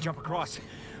gotta let me jump across.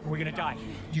 Or we're gonna die.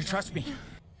 You trust me?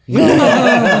 Jump,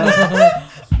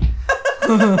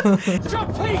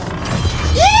 please.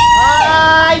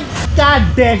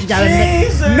 God damn, you gotta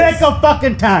make a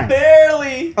fucking time.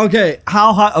 Barely. Okay,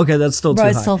 how high? Okay, that's still too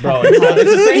high. It's so Bro, fucking high.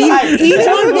 it's the same height. Each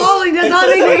one falling does not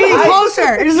mean we're getting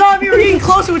closer. It does not mean we're getting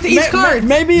closer with each card.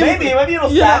 Maybe it'll stack. Maybe it'll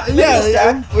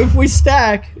stack. If we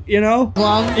stack, you know?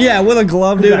 Glove? Yeah, with a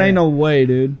glove, dude. Ain't no way,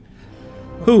 dude.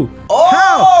 Who? Oh!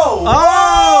 How?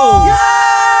 Oh!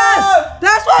 Yes!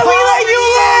 That's why we let you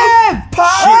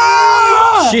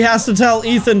live! She has to tell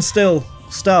Ethan still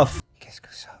stuff.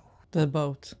 The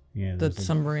boat. Yeah, the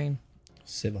submarine.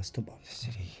 Sevastopol.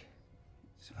 City.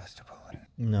 Sevastopol.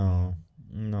 No.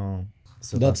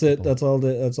 That's it. That's all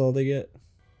they get.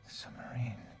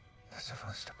 Submarine.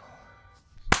 Sevastopol.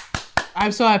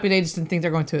 I'm so happy they just didn't think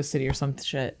they're going to a city or some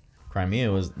shit.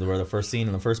 Crimea was where the first scene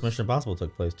in the first Mission Impossible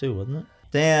took place too, wasn't it?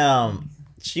 Damn.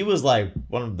 She was like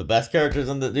one of the best characters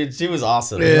in the. Dude, she was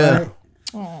awesome. Yeah.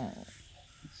 Oh.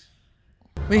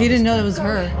 But he didn't know it was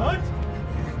her. Hunt.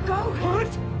 Go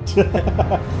hunt. Zoop!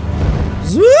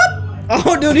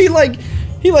 Oh, dude, he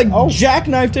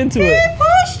jackknifed into it.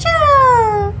 Pushed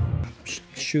her.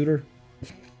 Shoot her.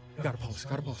 Got a pulse.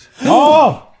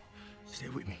 Oh! Stay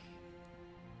with me.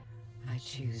 I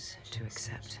choose to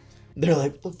accept. They're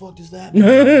like, what the fuck is that?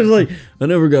 It's like, I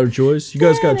never got a choice. You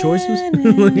guys got choices?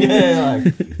 Yeah,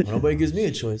 like, nobody gives me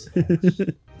a choice.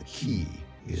 The key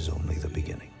is only the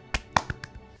beginning.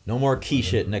 No more key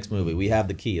shit next movie. We have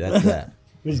the key. That's that.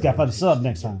 We just gotta find the sub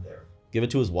next time. Give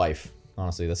it to his wife.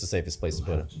 Honestly, that's the safest place to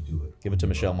put it. Give it to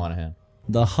Michelle Monaghan.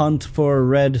 The hunt for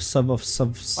red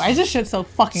Why is this shit so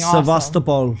fucking awesome?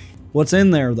 Sevastopol. What's in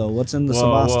there though? What's in the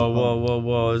Sevastopol?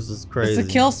 Whoa! This is crazy. It's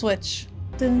a kill switch.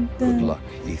 Dun, dun, Good luck,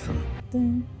 Ethan.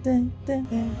 dun, dun, dun,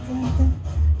 dun, dun.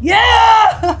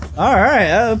 Yeah! All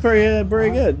right,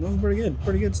 pretty good. That was pretty good.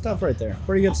 Pretty good stuff right there.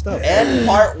 Pretty good stuff. And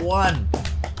part 1.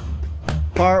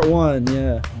 Part 1,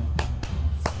 yeah.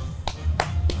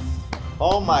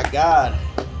 Oh my god.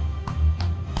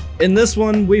 In this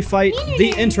one, we fight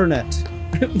the internet.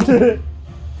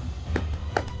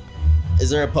 Is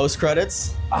there a post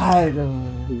credits? I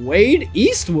don't know. Wade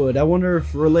Eastwood. I wonder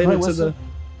if related to the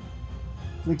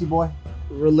Flinty boy.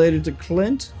 Related to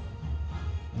Clint.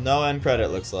 No end credit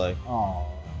looks like. Oh.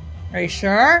 Are you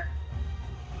sure?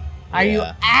 Are you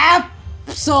I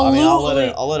absolutely?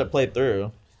 mean, I'll let it play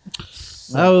through.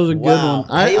 That was a good one.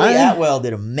 Haley Atwell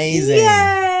did amazing.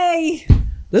 Yay!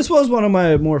 This was one of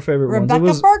my more favorite ones. It Rebecca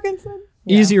was Parkinson.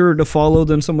 easier to follow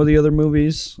than some of the other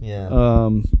movies. Yeah.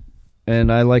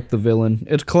 And I like the villain.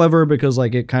 It's clever because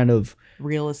like it kind of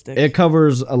realistic. It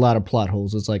covers a lot of plot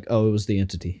holes. It's like, oh, it was the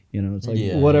entity. You know, it's like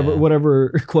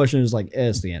whatever question is like,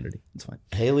 it's the entity. It's fine.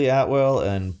 Haley Atwell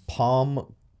and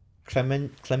Palm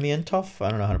Clementov. I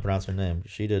don't know how to pronounce her name.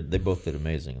 They both did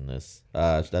amazing in this.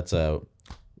 That's a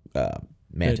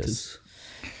Mantis.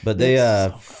 But they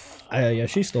yeah,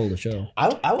 she stole the show.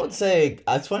 I would say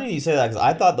it's funny you say that because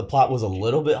I thought the plot was a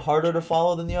little bit harder to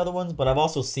follow than the other ones, but I've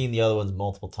also seen the other ones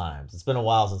multiple times. It's been a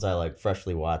while since I like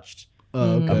freshly watched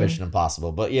a Mission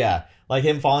Impossible, but yeah, like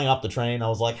him falling off the train, I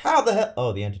was like, how the hell?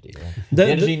 Oh, the entity. Yeah. The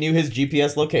entity knew his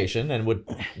GPS location and would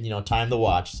time the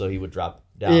watch so he would drop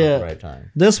down at the right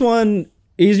time. This one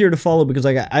easier to follow because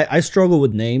like I struggle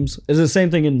with names. It's the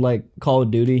same thing in like Call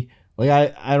of Duty.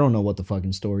 Like I don't know what the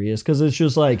fucking story is because it's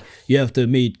just like you have to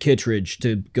meet Kittredge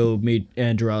to go meet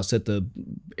Andros at the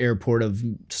airport of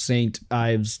St.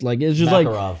 Ives. Like it's just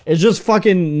Makarov. like it's just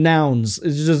fucking nouns.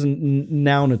 It's just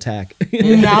noun attack.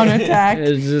 Noun attack.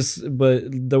 It's just, but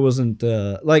there wasn't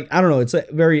like I don't know. It's a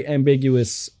very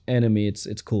ambiguous enemy.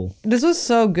 It's cool. This was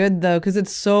so good though because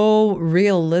it's so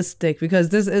realistic because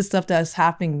this is stuff that's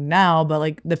happening now, but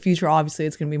like the future obviously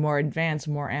it's gonna be more advanced,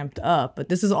 more amped up. But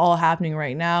this is all happening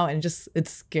right now, and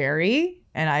it's scary,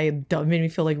 and it made me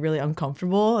feel like really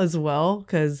uncomfortable as well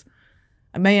because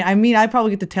I mean I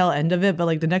probably get the tail end of it, but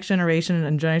like the next generation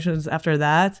and generations after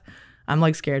that, I'm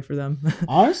like scared for them.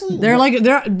 Honestly, they're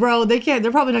probably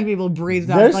not gonna be able to breathe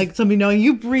that. Like somebody knowing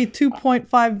you breathe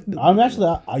 2.5. I'm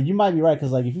actually you might be right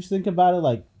because like if you think about it,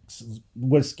 like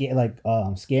with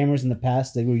scammers in the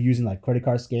past, they were using like credit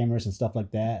card scammers and stuff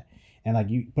like that, and like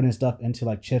you putting stuff into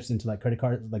like chips into like credit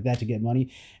cards like that to get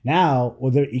money. Now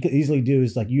what you could easily do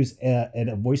is like use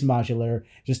a voice modulator,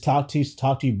 just talk to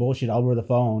you bullshit over the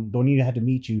phone. Don't need to have to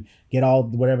meet you, get all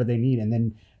whatever they need, and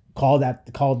then call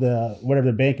the whatever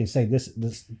the bank and say this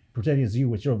pretending it's you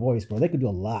with your voice, bro. They could do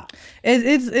a lot. It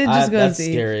just goes that's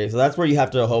deep. scary. So that's where you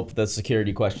have to hope that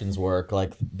security questions work.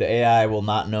 Like the AI will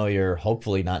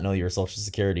hopefully not know your social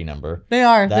security number. They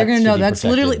are. They're gonna know. That's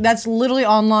literally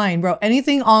online, bro.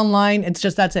 Anything online, it's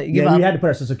just that's it. You give up. We had to put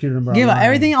our social security number. Give online. up.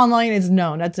 Everything online is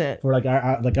known. That's it. For like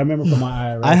I remember from my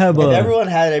IRS. I have if everyone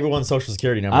had everyone's social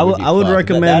security number, I would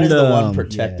recommend that is the one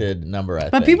protected number. I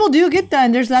but think. people do get that,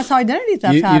 and that's how identity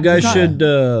theft happens. You guys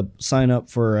should sign up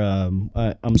for.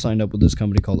 I'm signed up with this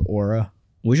company called Aura.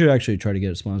 We should actually try to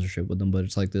get a sponsorship with them, but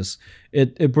it's like this.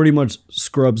 It pretty much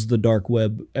scrubs the dark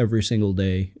web every single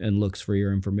day and looks for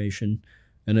your information,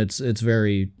 and it's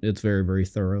very very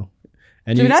thorough.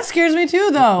 And dude, that scares me too,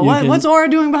 though. What's Aura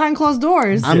doing behind closed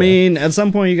doors? I mean, at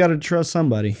some point you got to trust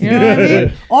somebody. You know what I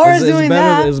mean? Aura's doing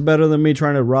that. It's better than me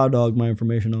trying to raw dog my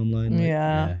information online. Like,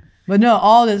 yeah. But no,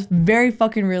 all this very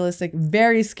fucking realistic,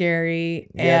 very scary.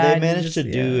 Yeah, they managed to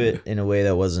do it in a way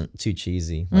that wasn't too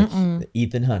cheesy. Like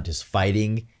Ethan Hunt is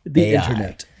fighting the AI.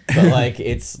 internet. But like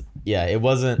it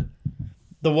wasn't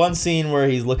the one scene where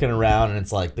he's looking around and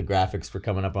it's like the graphics were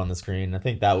coming up on the screen. I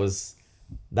think that was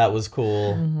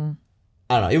cool. Mm-hmm.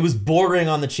 I don't know. It was bordering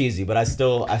on the cheesy, but I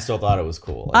still thought it was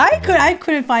cool. Like, I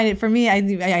couldn't find it for me.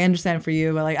 I understand it for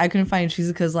you, but like I couldn't find it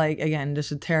cheesy because like again,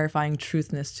 just a terrifying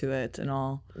truthness to it and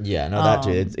all. Yeah, no, that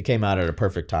too. It came out at a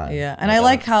perfect time. Yeah, and I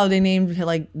like how they named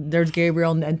like there's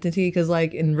Gabriel and the entity because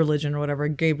like in religion or whatever,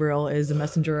 Gabriel is the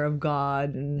messenger of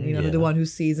God and the one who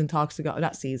sees and talks to God.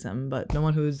 Not sees him, but the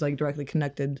one who's like directly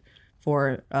connected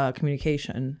for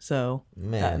communication. So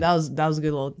man, that was a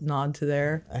good little nod to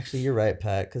there. Actually, you're right,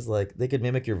 Pat, because like they could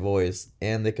mimic your voice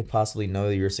and they could possibly know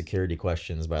your security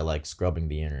questions by like scrubbing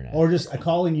the internet or just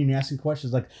calling you and asking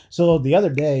questions. Like so the other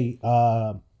day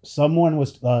someone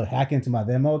was hacking into my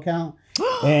Venmo account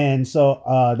and so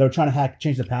they were trying to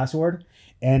change the password,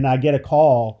 and I get a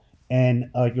call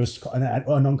and it was an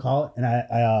unknown call, and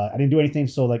I didn't do anything,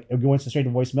 so like it went straight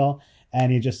to voicemail.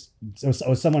 And it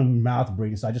was someone mouth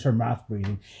breathing, so I just heard mouth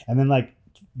breathing. And then I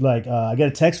get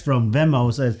a text from Venmo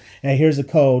that says, "Hey, here's a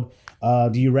code.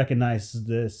 Do you recognize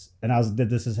this?" And I was,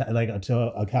 "This is like to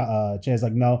a chance."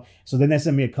 Like, no. So then they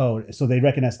sent me a code, so they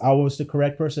recognized I was the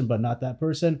correct person, but not that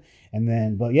person. And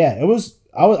then, but yeah, it was.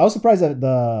 I was surprised that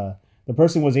the the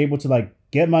person was able to like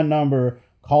get my number,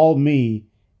 call me,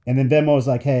 and then Venmo was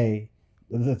like, hey,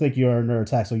 I think you're under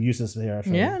attack, so use this here.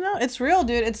 Yeah, no, it's real,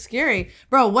 dude. It's scary.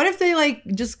 Bro, what if they like,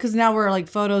 just because now we're like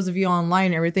photos of you online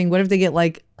and everything, what if they get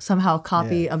like somehow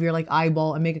copy of your like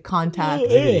eyeball and make a contact?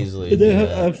 Easily. You know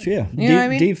what I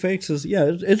mean? Deep fakes is,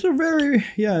 it's a very,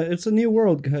 it's a new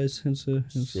world, guys.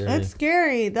 It's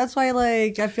scary. That's why,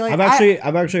 like, I feel like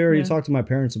I've actually already talked to my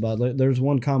parents about, like, there's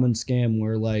one common scam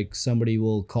where like somebody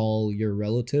will call your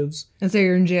relatives and say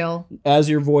you're in jail as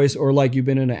your voice, or like you've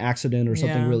been in an accident or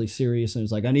something really serious, and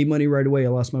it's like, I need money right away. I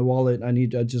lost my wallet. I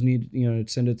just need,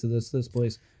 send it to this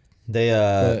place. They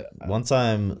one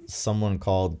time someone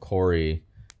called Corey.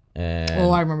 And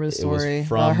I remember the story. It was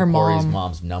from her Corey's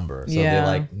mom's number. So they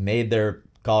like made their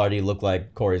caller ID look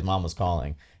like Corey's mom was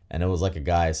calling. And it was like a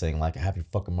guy saying like, I have your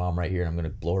fucking mom right here and I'm going to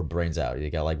blow her brains out. You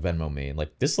got like Venmo me. And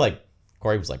like this, like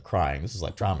Corey was like crying. This was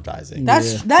like traumatizing. That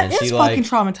is fucking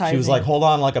traumatizing. She was like, hold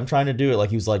on, like I'm trying to do it. Like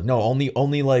he was like, no,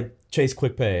 only like Chase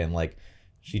Quick Pay. And like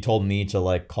she told me to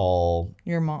like call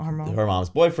her mom's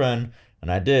boyfriend. And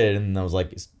I did. And I was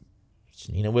like, is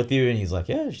Nina with you? And he's like,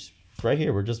 yeah, she's right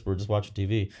here. We're just watching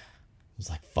TV. I was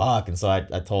like, fuck. And so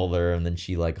I told her, and then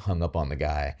she like hung up on the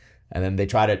guy. And then they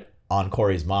tried it on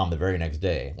Corey's mom the very next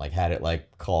day, like had it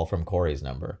like call from Corey's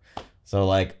number. So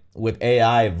like with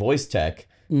AI voice tech,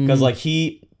 because like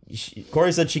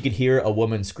Corey said she could hear a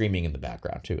woman screaming in the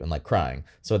background too and like crying.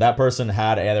 So that person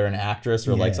had either an actress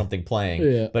or like something playing.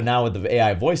 Yeah. But now with the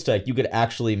AI voice tech, you could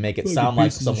actually make it sound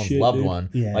like someone's loved one.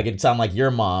 Yeah. Like it'd sound like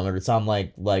your mom, or it'd sound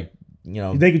like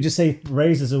they could just say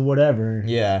phrases or whatever.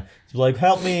 Yeah, like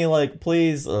help me, like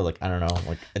please, or like I don't know,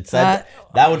 like it's that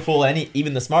would fool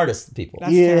even the smartest people.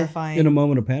 That's terrifying. In a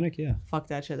moment of panic, Fuck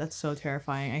that shit. That's so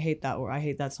terrifying. I hate that. I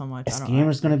hate that so much.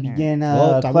 Scammers gonna begin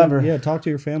clever. Talk to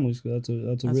your families. That's a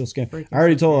real scam. I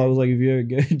already told. I was like, if you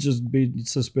just be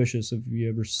suspicious if you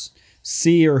ever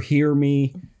see or hear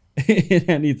me in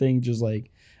anything. Just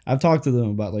like I've talked to them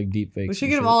about like deep fakes. We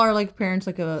should give all our like parents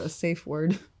like a safe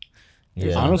word.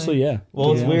 Yeah. Honestly, yeah.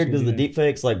 Well, it's weird because the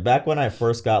deepfakes, like back when I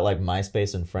first got like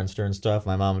MySpace and Friendster and stuff,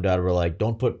 my mom and dad were like,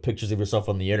 don't put pictures of yourself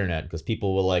on the internet because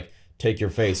people will like take your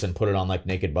face and put it on like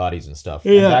naked bodies and stuff.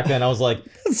 Yeah. And back then I was like,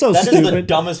 that's so stupid. Is the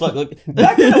dumbest fuck. Like,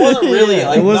 back then it wasn't really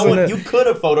like you could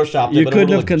have photoshopped it, you but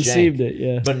couldn't have conceived it.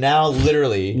 Yeah. But now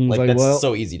literally, like that's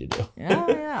so easy to do.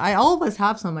 Yeah. All of us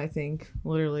have some, I think.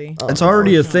 Literally. It's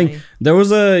already a thing. There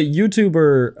was a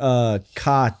YouTuber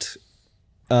caught.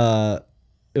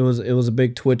 It was a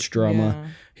big Twitch drama. Yeah.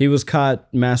 He was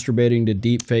caught masturbating to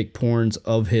deep fake porns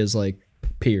of his like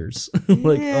peers,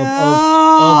 like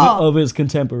of his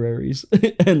contempories,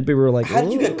 and people were like, "How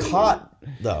did you get caught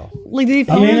though?" Like did he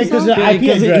film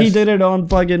because he did it on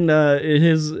fucking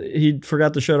he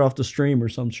forgot to shut off the stream or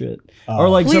some shit, or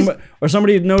like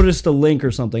somebody noticed a link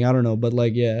or something. I don't know, but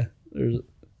like there's.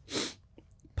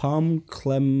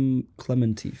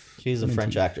 Clementif. She's a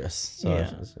French actress. So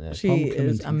she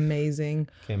is amazing.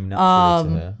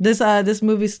 This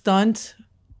movie Stunt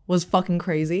was fucking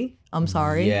crazy. I'm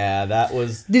sorry. Yeah, that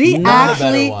was. Did he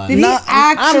actually? Did he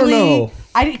actually?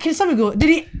 I don't know. Can somebody go? Did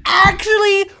he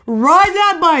actually ride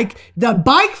that bike? The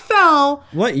bike fell.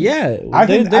 What? Yeah, I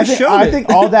think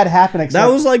all that happened. Except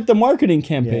that was like the marketing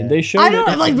campaign. They showed. I don't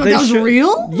know. Like that was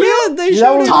real. Yeah, they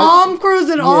showed Tom Cruise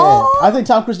and all. I think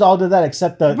Tom Cruise all did that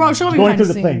except the going through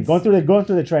the plane, going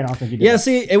through the train. I don't think he did. Yeah,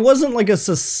 see, it wasn't like a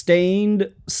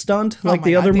sustained stunt like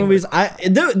the other movies.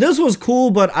 This was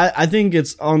cool, but I think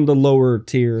it's on the lower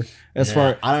tier as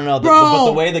far. I don't know, but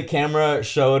the way the camera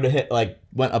showed it, like.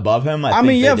 Went above him. I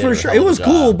mean, yeah, for sure. It was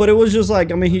cool, but it was just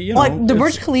like, I mean, like the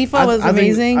Burj Khalifa was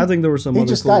amazing. I think there were some other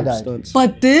cool stunts.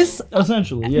 But this,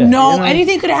 essentially, yeah. No,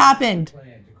 anything could have happened.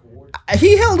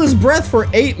 He held his breath for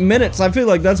 8 minutes. I feel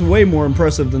like that's way more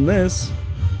impressive than this.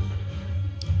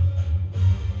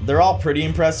 They're all pretty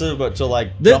impressive, but to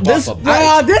like jump off a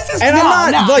bike.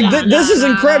 This is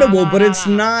incredible, but it's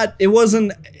not. It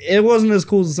wasn't as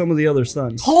cool as some of the other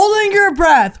stunts. Holding your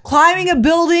breath, climbing a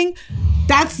building.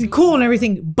 That's cool and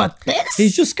everything, but this?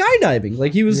 He's just skydiving.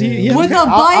 Like he was he with a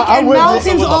bike and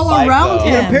mountains all around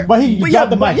him. But he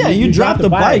dropped the bike. Yeah, you dropped the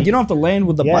bike. You don't have to land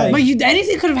with the bike. But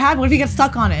anything could have happened. What if he gets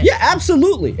stuck on it? Yeah,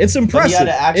 absolutely. It's impressive. But he had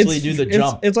to actually do the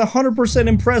jump. It's 100%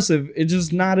 impressive. It's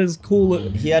just not as cool.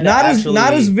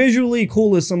 Not as visually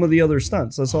cool as some of the other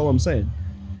stunts. That's all I'm saying.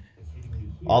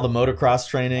 All the motocross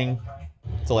training.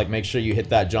 To like make sure you hit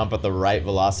that jump at the right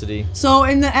velocity. So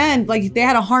in the end, like they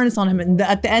had a harness on him, and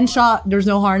at the end shot, there's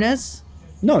no harness.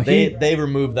 No, they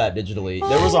removed that digitally.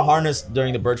 There was a harness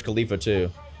during the Burj Khalifa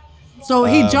too. So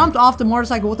he jumped off the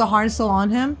motorcycle with the harness still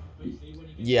on him.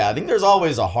 Yeah, I think there's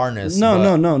always a harness.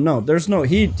 No. There's no.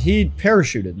 He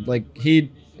parachuted. Like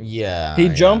he Yeah. He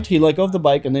jumped, he let go of the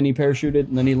bike, and then he parachuted,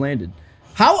 and then he landed.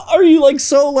 How are you like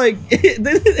so like?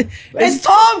 It's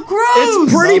Tom Cruise.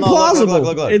 It's pretty Look, plausible.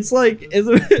 look. It's like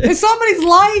It's somebody's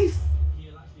life.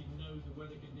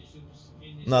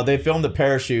 No, they filmed the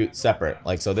parachute separate.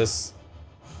 Like so,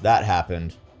 that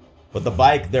happened, but the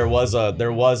bike there was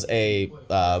a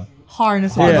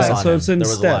harness. Yeah, on so him. it's in There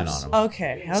was a line steps. on him.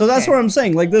 Okay. So that's what I'm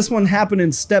saying. Like this one happened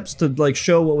in steps to like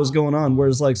show what was going on,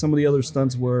 whereas like some of the other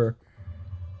stunts were.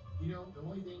 You know, the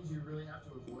only things you really have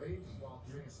to avoid while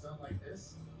doing a stunt like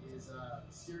this is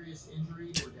serious injury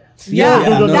or death. Yeah,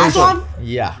 no that's shit. what.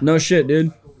 Yeah. No shit, dude.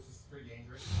 On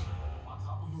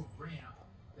top of a ramp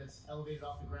that's elevated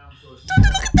off the ground so it's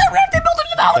That ramp they built in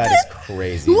the mountain. That is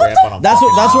crazy. What Ramp on a That's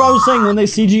what I was saying when they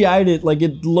CGI'd it. Like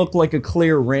it looked like a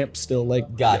clear ramp still.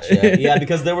 Like Gotcha. Yeah,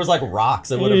 because there was like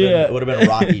rocks. It would have been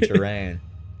rocky terrain.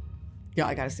 Yo,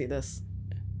 I gotta see this.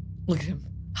 Look at him.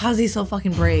 How's he so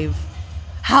fucking brave?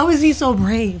 How is he so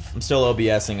brave? I'm still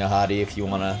OBSing a hottie if you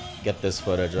want to get this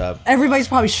footage up. Everybody's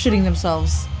probably shitting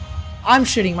themselves. I'm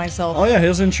shitting myself. Oh yeah,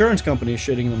 his insurance company is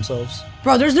shitting themselves.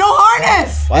 Bro, there's no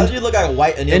harness. Why did you look like a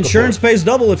white Anil Insurance Kapoor? pays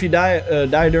double if you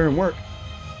die during work.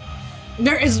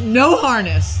 There is no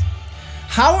harness.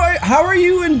 How are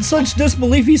you in such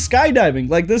disbelief? He's skydiving.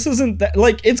 Like this isn't that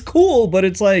like it's cool, but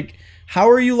it's like how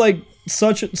are you like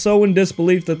so in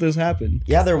disbelief that this happened?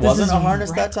 Yeah, there wasn't a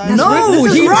harness that time. No,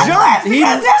 This is he reckless. jumped.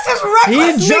 This is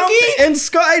reckless, He jumped Mickey. and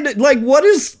skydived. Like what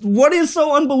is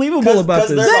so unbelievable about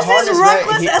this? This is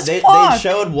reckless as They fuck.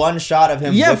 showed one shot of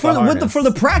him. Yeah, with the for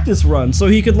the practice run, so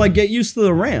he could like get used to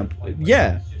the ramp.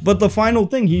 Yeah, but the final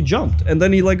thing, he jumped and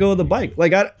then he let go of the bike.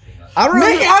 Like I don't know.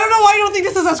 Mickey, I don't know why you don't think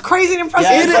this is as crazy and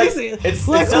impressive. Yeah, as it's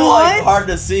like, still what? like hard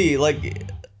to see. Like,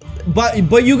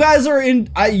 but you guys are in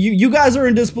you guys are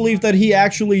in disbelief that he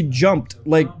actually jumped.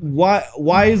 Like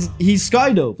why is he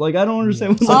skydove? Like I don't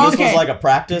understand. so this was like a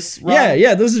practice run?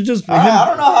 Yeah. This is just for him. I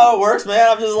don't know how it works, man.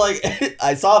 I'm just like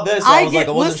I saw this. I was like,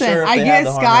 I wasn't sure if I they get had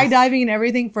the harness. skydiving and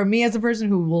everything. For me as a person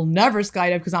who will never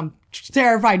skydive because I'm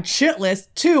terrified shitless.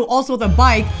 2, also with a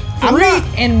bike.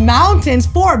 3, in mountains.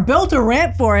 4, built a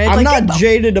ramp for it. I'm like, not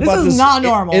jaded about this. This is not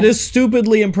normal. It is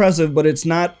stupidly impressive, but it's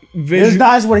not visual. It's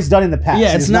not as what he's done in the past.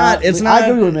 Yeah, it's not. I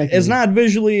agree with Mickey. It's not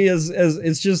visually as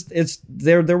it's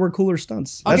there were cooler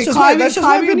stunts. Okay,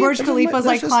 climbing Burj Khalifa is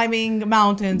like climbing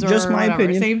mountains or just my whatever.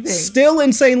 opinion. Same thing. Still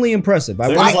insanely impressive. I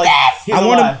He's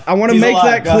want to make alive.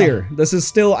 that Go. clear. This is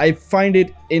still. I find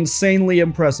it insanely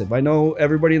impressive. I know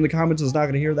everybody in the comments is not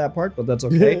going to hear that part, but that's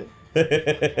okay.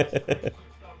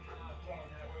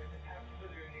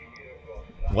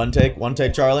 One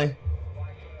take, Charlie.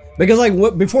 Because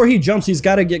like before he jumps, he's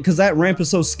got to get because that ramp is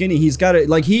so skinny. He's got to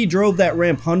like he drove that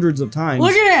ramp hundreds of times.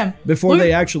 Look at him before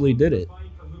they actually did it.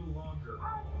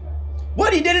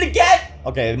 What? He did it again?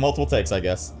 Okay, multiple takes, I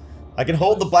guess. I can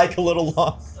hold the bike a little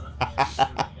long.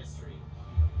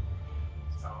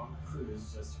 Tom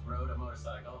Cruise just rode a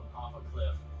motorcycle off a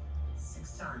cliff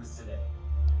 6 times today.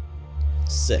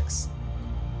 6.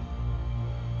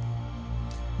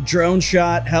 Drone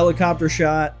shot, helicopter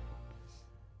shot.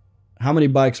 How many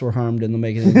bikes were harmed in the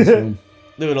making of this film?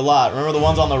 Dude, a lot. Remember the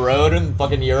ones on the road in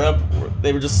fucking Europe?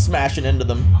 They were just smashing into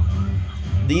them.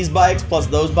 These bikes plus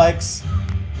those bikes.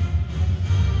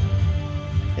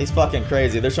 He's fucking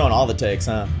crazy. They're showing all the takes,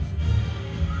 huh?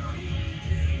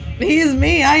 He is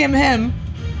me. I am him.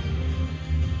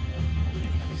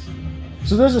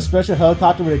 So there's a special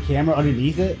helicopter with a camera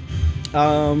underneath it.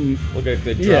 Look at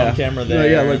the drone camera there.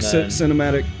 Yeah, like and then-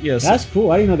 cinematic. Yes, That's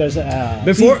cool. I didn't know there's a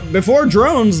before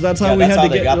drones. That's how we that's had how to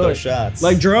they get got like, those shots.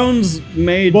 Like drones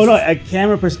made. Well, no, a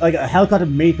camera, like a helicopter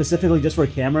made specifically just for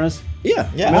cameras.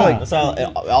 Yeah, Yeah, I mean, like, that's how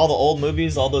all the old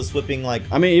movies, all those whipping like.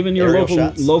 I mean, even your aerial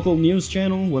shots. local news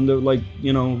channel when they're like,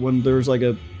 you know, when there's like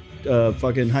a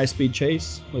fucking high speed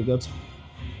chase, like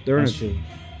they're in That's it. true.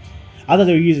 I thought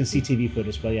they were using CTV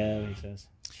footage, but yeah, that makes sense.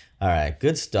 All right,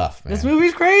 good stuff, man. This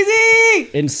movie's crazy.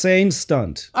 Insane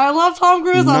stunt. I love Tom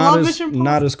Cruise. I love Mission Impossible.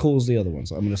 Not as cool as the other ones.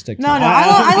 So I'm gonna stick to No, it. no.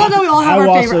 I love that we all have our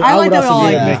favorite. I like that we all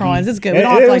like Mickey. different ones. It's good. We It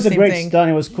don't have to like was the a same great thing.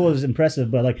 stunt. It was cool. It was impressive,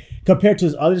 but like compared to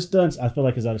his other stunts, I feel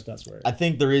like his other stunts were. I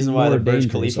think the reason why More the Burj dangerous,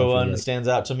 I Khalifa feel one like. stands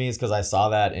out to me is because I saw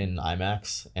that in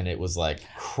IMAX and it was like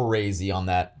crazy on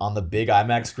the big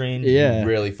IMAX screen. Yeah. You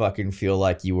really fucking feel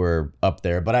like you were up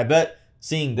there. But I bet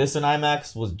seeing this in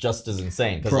IMAX was just as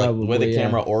insane because like the way the Probably, yeah.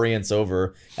 camera orients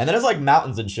over, and then it's like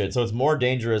mountains and shit, so it's more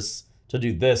dangerous to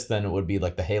do this than it would be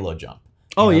like the Halo jump.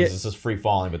 Oh, yeah. it's just free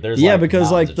falling, but there's Yeah, like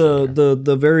because like mountains and shit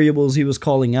the variables he was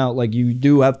calling out, like you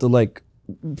do have to like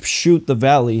shoot the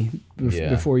valley Yeah.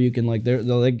 before you can like they're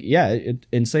like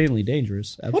insanely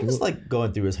dangerous. What Absolutely. is like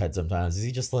going through his head sometimes? Is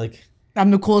he just like I'm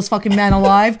the coolest fucking man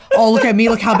alive. Oh, look at me.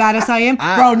 Look how badass I am.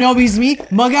 Bro, nobody's me.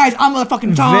 My guys, I'm a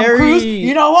fucking Tom Cruise.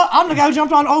 You know what? I'm the guy who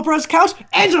jumped on Oprah's couch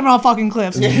and jumping on fucking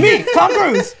cliffs. Me, Tom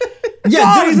Cruise.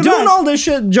 Yeah, doing all this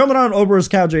shit, jumping on Oprah's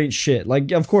couch ain't shit.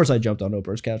 Like, of course I jumped on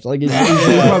Oprah's couch. Like, you're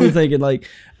probably thinking, like,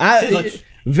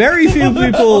 very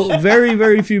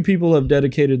few people have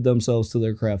dedicated themselves to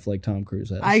their craft like Tom Cruise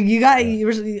has. I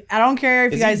don't care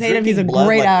if you guys hate him. He's a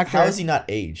great actor. How is he not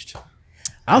aged?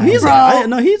 Oh, he's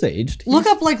aged. Look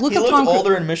up He Tom looked Cruise.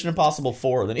 older in Mission Impossible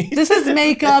 4 than he. This is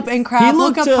makeup and crap.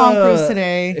 Look up Tom Cruise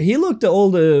today. He looked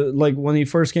older, like when he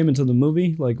first came into the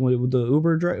movie, like with the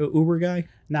Uber guy.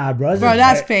 Nah, bro. Bro,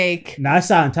 that's fake. Nah, it's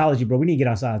Scientology, bro. We need to get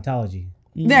on Scientology.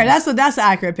 There, that's the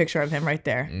accurate picture of him right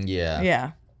there. Yeah.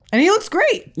 Yeah. And he looks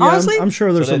great. Yeah, honestly, I'm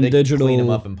sure there's some digital. Clean him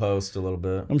up and post a little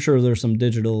bit. I'm sure there's some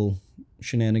digital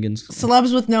shenanigans.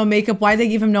 Celebs with no makeup. Why they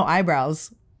give him no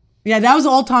eyebrows? Yeah, that was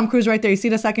all Tom Cruise right there. You see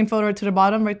the second photo to the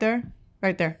bottom right there?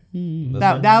 Right there.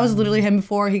 That was literally him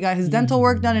before he got his dental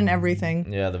work done and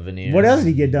everything. Yeah, the veneers. What else did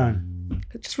he get done?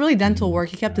 Just really dental work.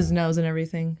 He kept his nose and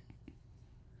everything.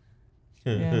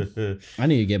 Yeah. I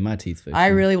need to get my teeth fixed. I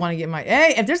really want to get my...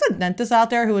 Hey, if there's a dentist out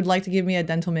there who would like to give me a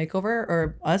dental makeover,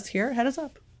 or us here, hit us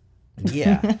up.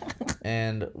 Yeah.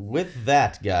 And with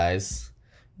that, guys,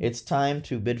 it's time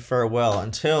to bid farewell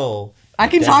until... I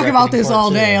can talk about this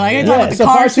all day. Like, I can talk about the so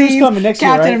car part two's scenes, coming next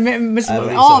Captain year, right? and Miss, I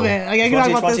believe all so. of it. Like, I can talk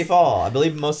about 2020 this. fall. I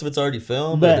believe most of it's already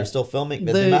filmed, but they're still filming.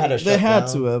 But they might have They had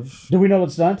shut to down. have. Do we know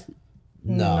what's done?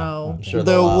 No. I'm sure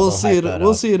We'll see hype it. that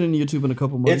We'll up. see it in YouTube in a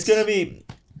couple months. It's gonna be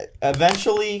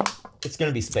eventually. It's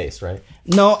gonna be space, right?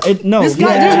 No. There's no more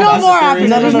after this.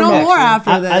 There's no more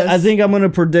after this. I think I'm gonna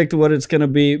predict what it's gonna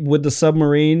be with the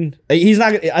submarine. He's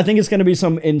not. I think it's gonna be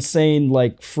some insane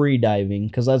like free diving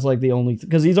because that's like the only.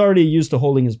 Because he's already used to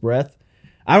holding his breath.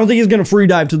 I don't think he's gonna free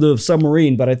dive to the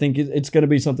submarine, but I think it's gonna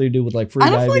be something to do with like free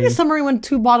diving. I don't feel like the submarine went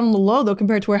too bottom to low though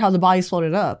compared to how the bodies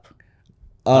floated up.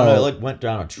 No, it like went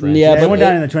down a trench. Yeah, It but went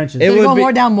down in the trenches. It Did it would go be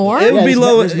more down more? It would be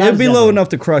low. there's not It'd be as low depth. enough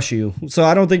to crush you. So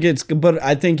I don't think it's. But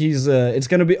I think he's. It's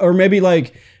gonna be, or maybe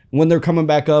like when they're coming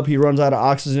back up, he runs out of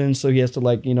oxygen, so he has to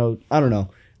like I don't know.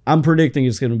 I'm predicting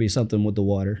it's gonna be something with the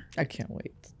water. I can't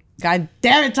wait. God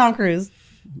damn it, Tom Cruise.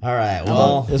 All right.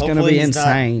 Well, It's gonna hopefully be he's not-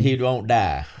 insane. he won't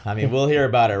die. I mean, we'll hear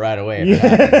about it right away. If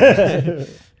it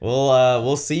happens.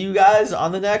 We'll see you guys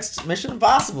on the next Mission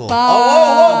Impossible. Whoa.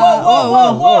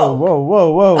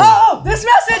 Oh, this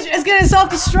message is getting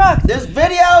self-destruct. This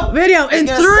video in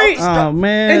gonna 3. Oh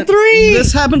man! In 3.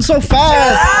 This happened so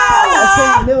fast.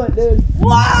 I couldn't do it, dude.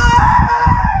 What?